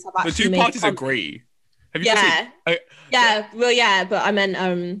agree. parties have The actually two made parties comments. agree. Have you seen? Yeah. Well, yeah, but I meant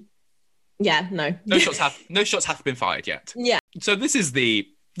yeah, no. No shots have been fired yet. Yeah. So this is the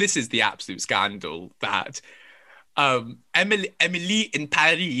absolute scandal that Emily in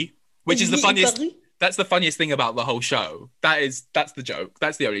Paris, which is the funniest. That's the funniest thing about the whole show. That's the joke.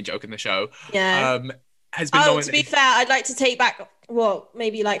 That's the only joke in the show. Yeah. Has been to be fair, I'd like to take back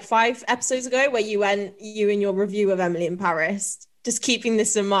maybe like 5 episodes ago, where you in your review of Emily in Paris, just keeping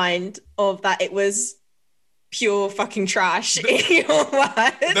this in mind of that it was pure fucking trash in your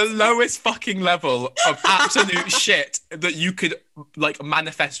words. The lowest fucking level of absolute shit that you could like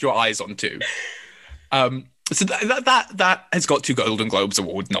manifest your eyes onto. So that has got 2 Golden Globes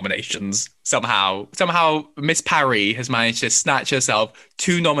Award nominations somehow. Somehow Miss Parry has managed to snatch herself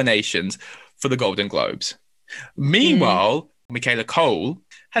 2 nominations for the Golden Globes. Meanwhile, Michaela Cole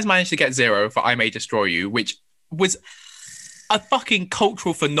has managed to get 0 for I May Destroy You, which was a fucking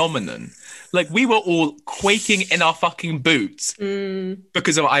cultural phenomenon. Like, we were all quaking in our fucking boots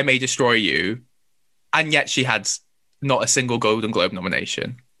because of I May Destroy You, and yet she had not a single Golden Globe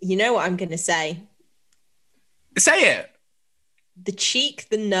nomination. You know what I'm going to say? Say it. The cheek,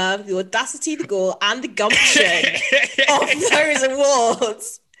 the nerve, the audacity, the gall, and the gumption of those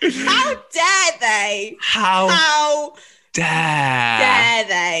awards. How dare they? How dare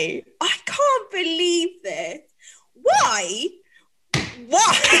they? I can't believe this. Why?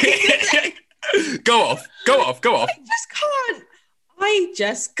 Go off. I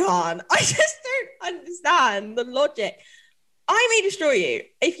just can't. I just don't understand the logic. I May Destroy You.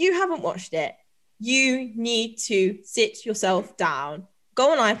 If you haven't watched it, you need to sit yourself down,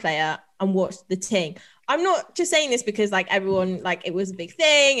 go on iPlayer and watch the thing. I'm not just saying this because like everyone, like it was a big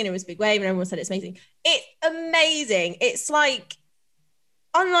thing and it was a big wave and everyone said it's amazing. It's amazing. It's like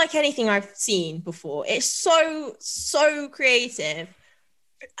unlike anything I've seen before. It's so creative.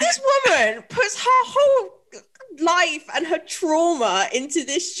 This woman puts her whole life and her trauma into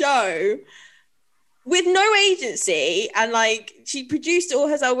this show with no agency, and like she produced it all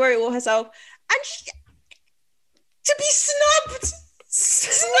herself, wrote it all herself, and to be snubbed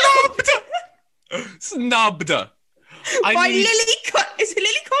by Lily. Is it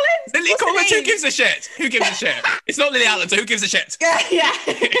Lily Collins? Lily Collins. Who gives a shit? It's not Lily Allen, so who gives a shit? Yeah.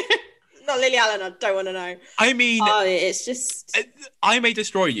 Not Lily Allen. I don't want to know. I mean, it's just I May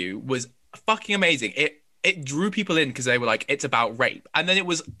Destroy You was fucking amazing. It drew people in because they were like, it's about rape, and then it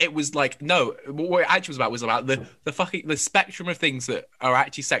was like, no, what it actually was about the spectrum of things that are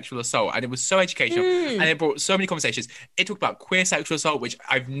actually sexual assault, and it was so educational, and it brought so many conversations. It talked about queer sexual assault, which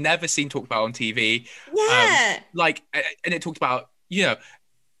I've never seen talked about on TV. Yeah, and it talked about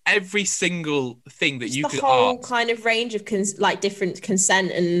every single thing that you could the whole ask. kind of range of different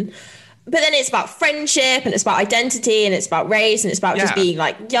consent and. But then it's about friendship and it's about identity and it's about race and it's about just being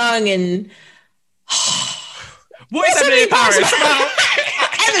like young and. What is Emily in Paris about?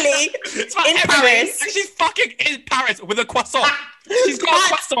 Emily in Paris. She's fucking in Paris with a croissant. She's got a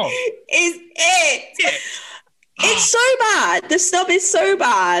croissant. Is it? It's so bad. The snub is so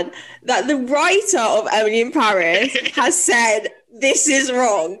bad that the writer of Emily in Paris has said this is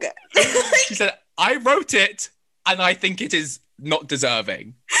wrong. She said, I wrote it. And I think it is not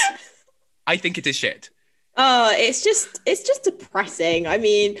deserving. I think it is shit. Oh, it's just depressing. I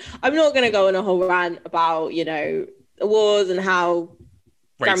mean, I'm not going to go on a whole rant about, awards and how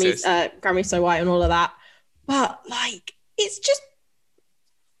Grammy's so white and all of that. But like,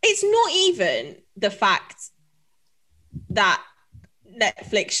 it's not even the fact that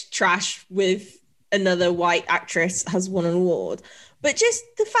Netflix trash with another white actress has won an award, but just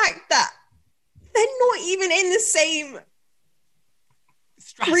the fact that they're not even in the same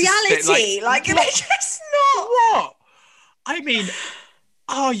reality. Like they're just not. What? I mean,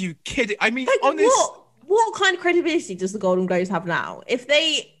 are you kidding? I mean, like, what kind of credibility does the Golden Globes have now?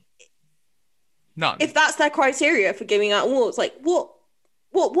 None. If that's their criteria for giving out awards, like what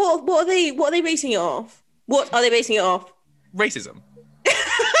are they basing it off? What are they basing it off? Racism.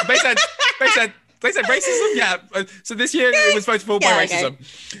 They said racism. Yeah. So this year it was voted for by racism.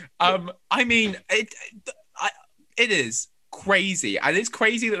 Okay. I mean, it is crazy, and it's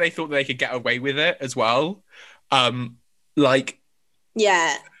crazy that they thought that they could get away with it as well.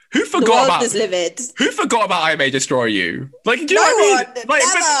 Yeah. Who forgot about I May Destroy You? Like, do you know what I mean? Like,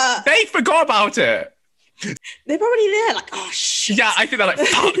 but they forgot about it. They're probably there, like, oh shit. Yeah, I think they're like,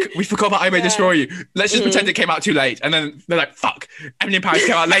 fuck, we forgot about I May Destroy You. Let's just pretend it came out too late. And then they're like, fuck, Emily in Paris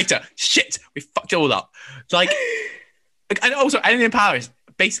came out later. Shit, we fucked it all up. Like, and also Emily in Paris,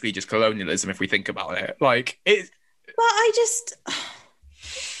 basically just colonialism if we think about it. Like, it. But it just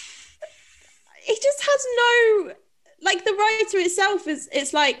has no. Like, the writer itself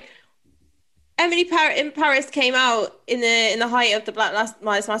it's like Emily in Paris came out in the height of the Black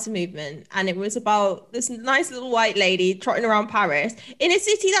Lives Matter movement, and it was about this nice little white lady trotting around Paris in a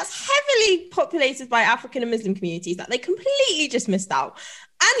city that's heavily populated by African and Muslim communities that they completely just missed out.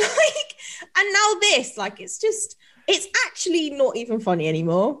 And now this, like, it's actually not even funny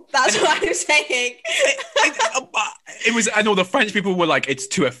anymore. That's what I'm saying. It was, and all the French people were like, it's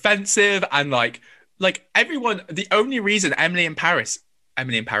too offensive, and like everyone, the only reason Emily in Paris,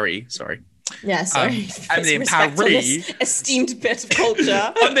 sorry. Yeah, sorry. Emily in Paris, esteemed bit of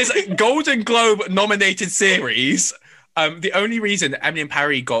culture. On this Golden Globe nominated series, the only reason Emily in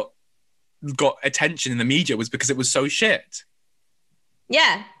Paris got attention in the media was because it was so shit.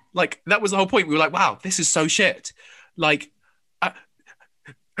 Yeah. Like, that was the whole point. We were like, wow, this is so shit. Like, what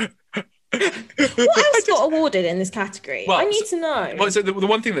else got awarded in this category? I need to know. Well, so the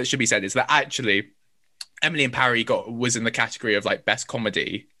one thing that should be said is that actually Emily in Paris was in the category of like best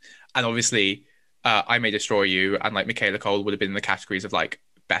comedy, and obviously I May Destroy You and like Michaela Cole would have been in the categories of like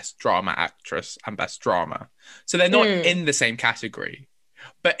best drama actress and best drama. So they're not in the same category.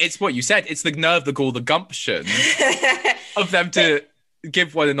 But it's what you said. It's the nerve, the gall, the gumption of them to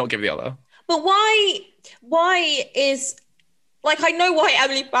give one and not give the other. But why is, like, I know why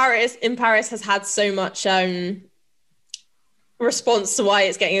Emily in Paris has had so much response to why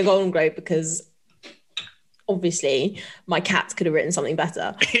it's getting a Golden Globe, because obviously my cats could have written something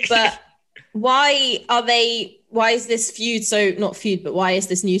better. But why is this why is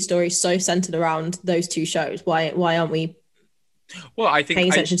this news story so centered around those two shows? Why aren't we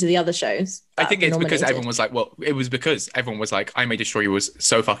paying attention to the other shows? I think it's because everyone was like, it was because everyone was like, I May Destroy You was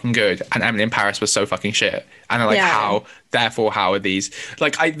so fucking good and Emily in Paris was so fucking shit. And they're like, how are these?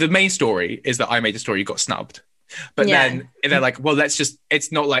 Like, the main story is that I May Destroy You got snubbed. But then they're like, well,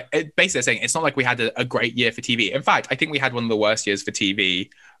 it's not like, basically they're saying it's not like we had a great year for TV. In fact, I think we had one of the worst years for TV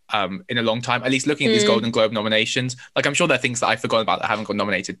in a long time, at least looking at these Golden Globe nominations. Like, I'm sure there are things that I've forgotten about that haven't got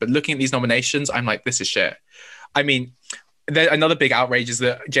nominated, but looking at these nominations, I'm like, this is shit. I mean, another big outrage is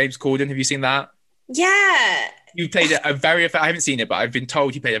that James Corden, have you seen that? Yeah. You played I haven't seen it, but I've been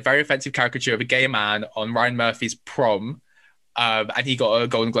told you played a very offensive caricature of a gay man on Ryan Murphy's Prom, and he got a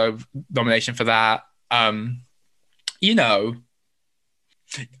Golden Globe nomination for that. We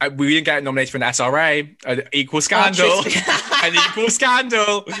didn't get nominated for an SRA, an equal scandal. An equal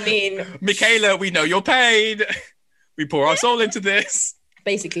scandal. I mean, Michaela, we know your pain. We pour our soul into this.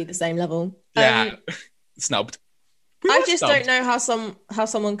 Basically the same level. Yeah. Snubbed. I just don't know how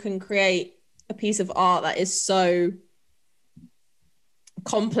someone can create a piece of art that is so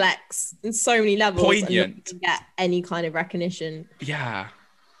complex in so many levels, poignant, and not get any kind of recognition. Yeah.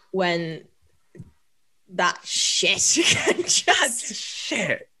 When that shit just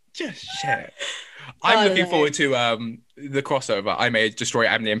shit. I'm looking forward to the crossover I May Destroy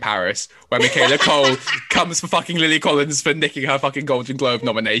Emily in Paris, where Michaela Cole comes for fucking Lily Collins for nicking her fucking Golden Globe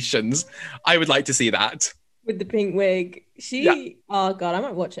nominations. I would like to see that. With the pink wig. Oh God, I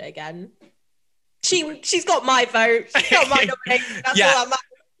might watch it again. She's got my vote. She's got my nomination. That's all that matters.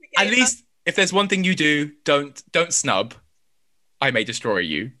 At least if there's one thing you do, don't snub I May Destroy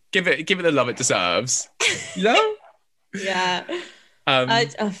You. Give it the love it deserves. You know? Yeah. Um, I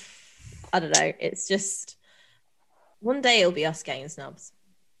don't know. It's just one day it'll be us getting snubs.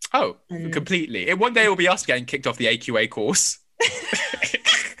 completely. One day it will be us getting kicked off the AQA course.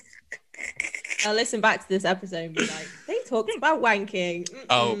 I'll listen back to this episode and be like, they talked about wanking.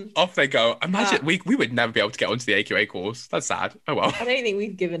 Oh, off they go. Imagine we would never be able to get onto the AQA course. That's sad. Oh well. I don't think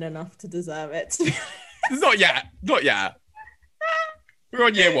we've given enough to deserve it. Not yet. We're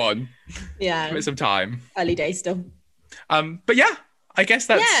on year 1. Yeah. Give it some time. Early days still. But yeah, I guess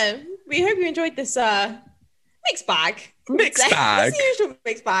that's we hope you enjoyed this mixed bag. Mixed bag. It's the usual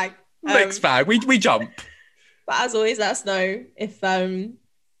mixed bag. Mixed bag. We jump. But as always, let us know if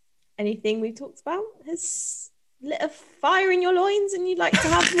anything we talked about has lit a fire in your loins and you'd like to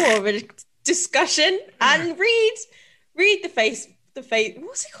have more of a discussion. And read the face.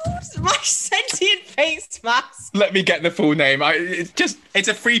 What's it called? My Sentient Face Mask. Let me get the full name. It's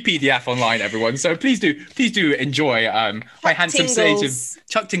a free PDF online, everyone. So please do enjoy my handsome Tingles.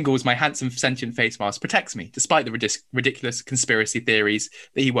 Chuck Tingles. My handsome sentient face mask protects me despite the ridiculous conspiracy theories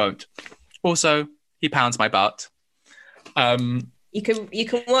that he won't. Also, he pounds my butt. You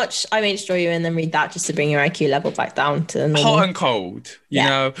can watch I May Destroy You and then read that just to bring your IQ level back down to normal. Hot and cold, you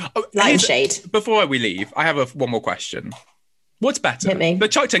know. Light and shade. Before we leave, I have one more question. What's better, Hit me. the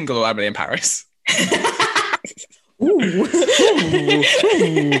Chuck Tingle or Emily in Paris? Ooh.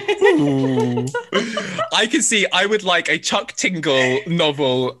 I can see. I would like a Chuck Tingle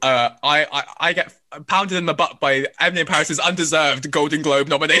novel. I get pounded in the butt by Emily in Paris's undeserved Golden Globe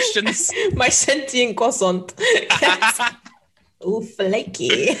nominations. My sentient croissant. Ooh,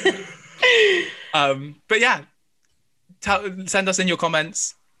 flaky. But yeah, send us in your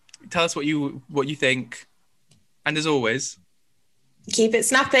comments. Tell us what you think. And as always, keep it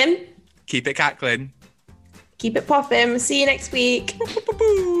snapping. Keep it cackling. Keep it popping. See you next week.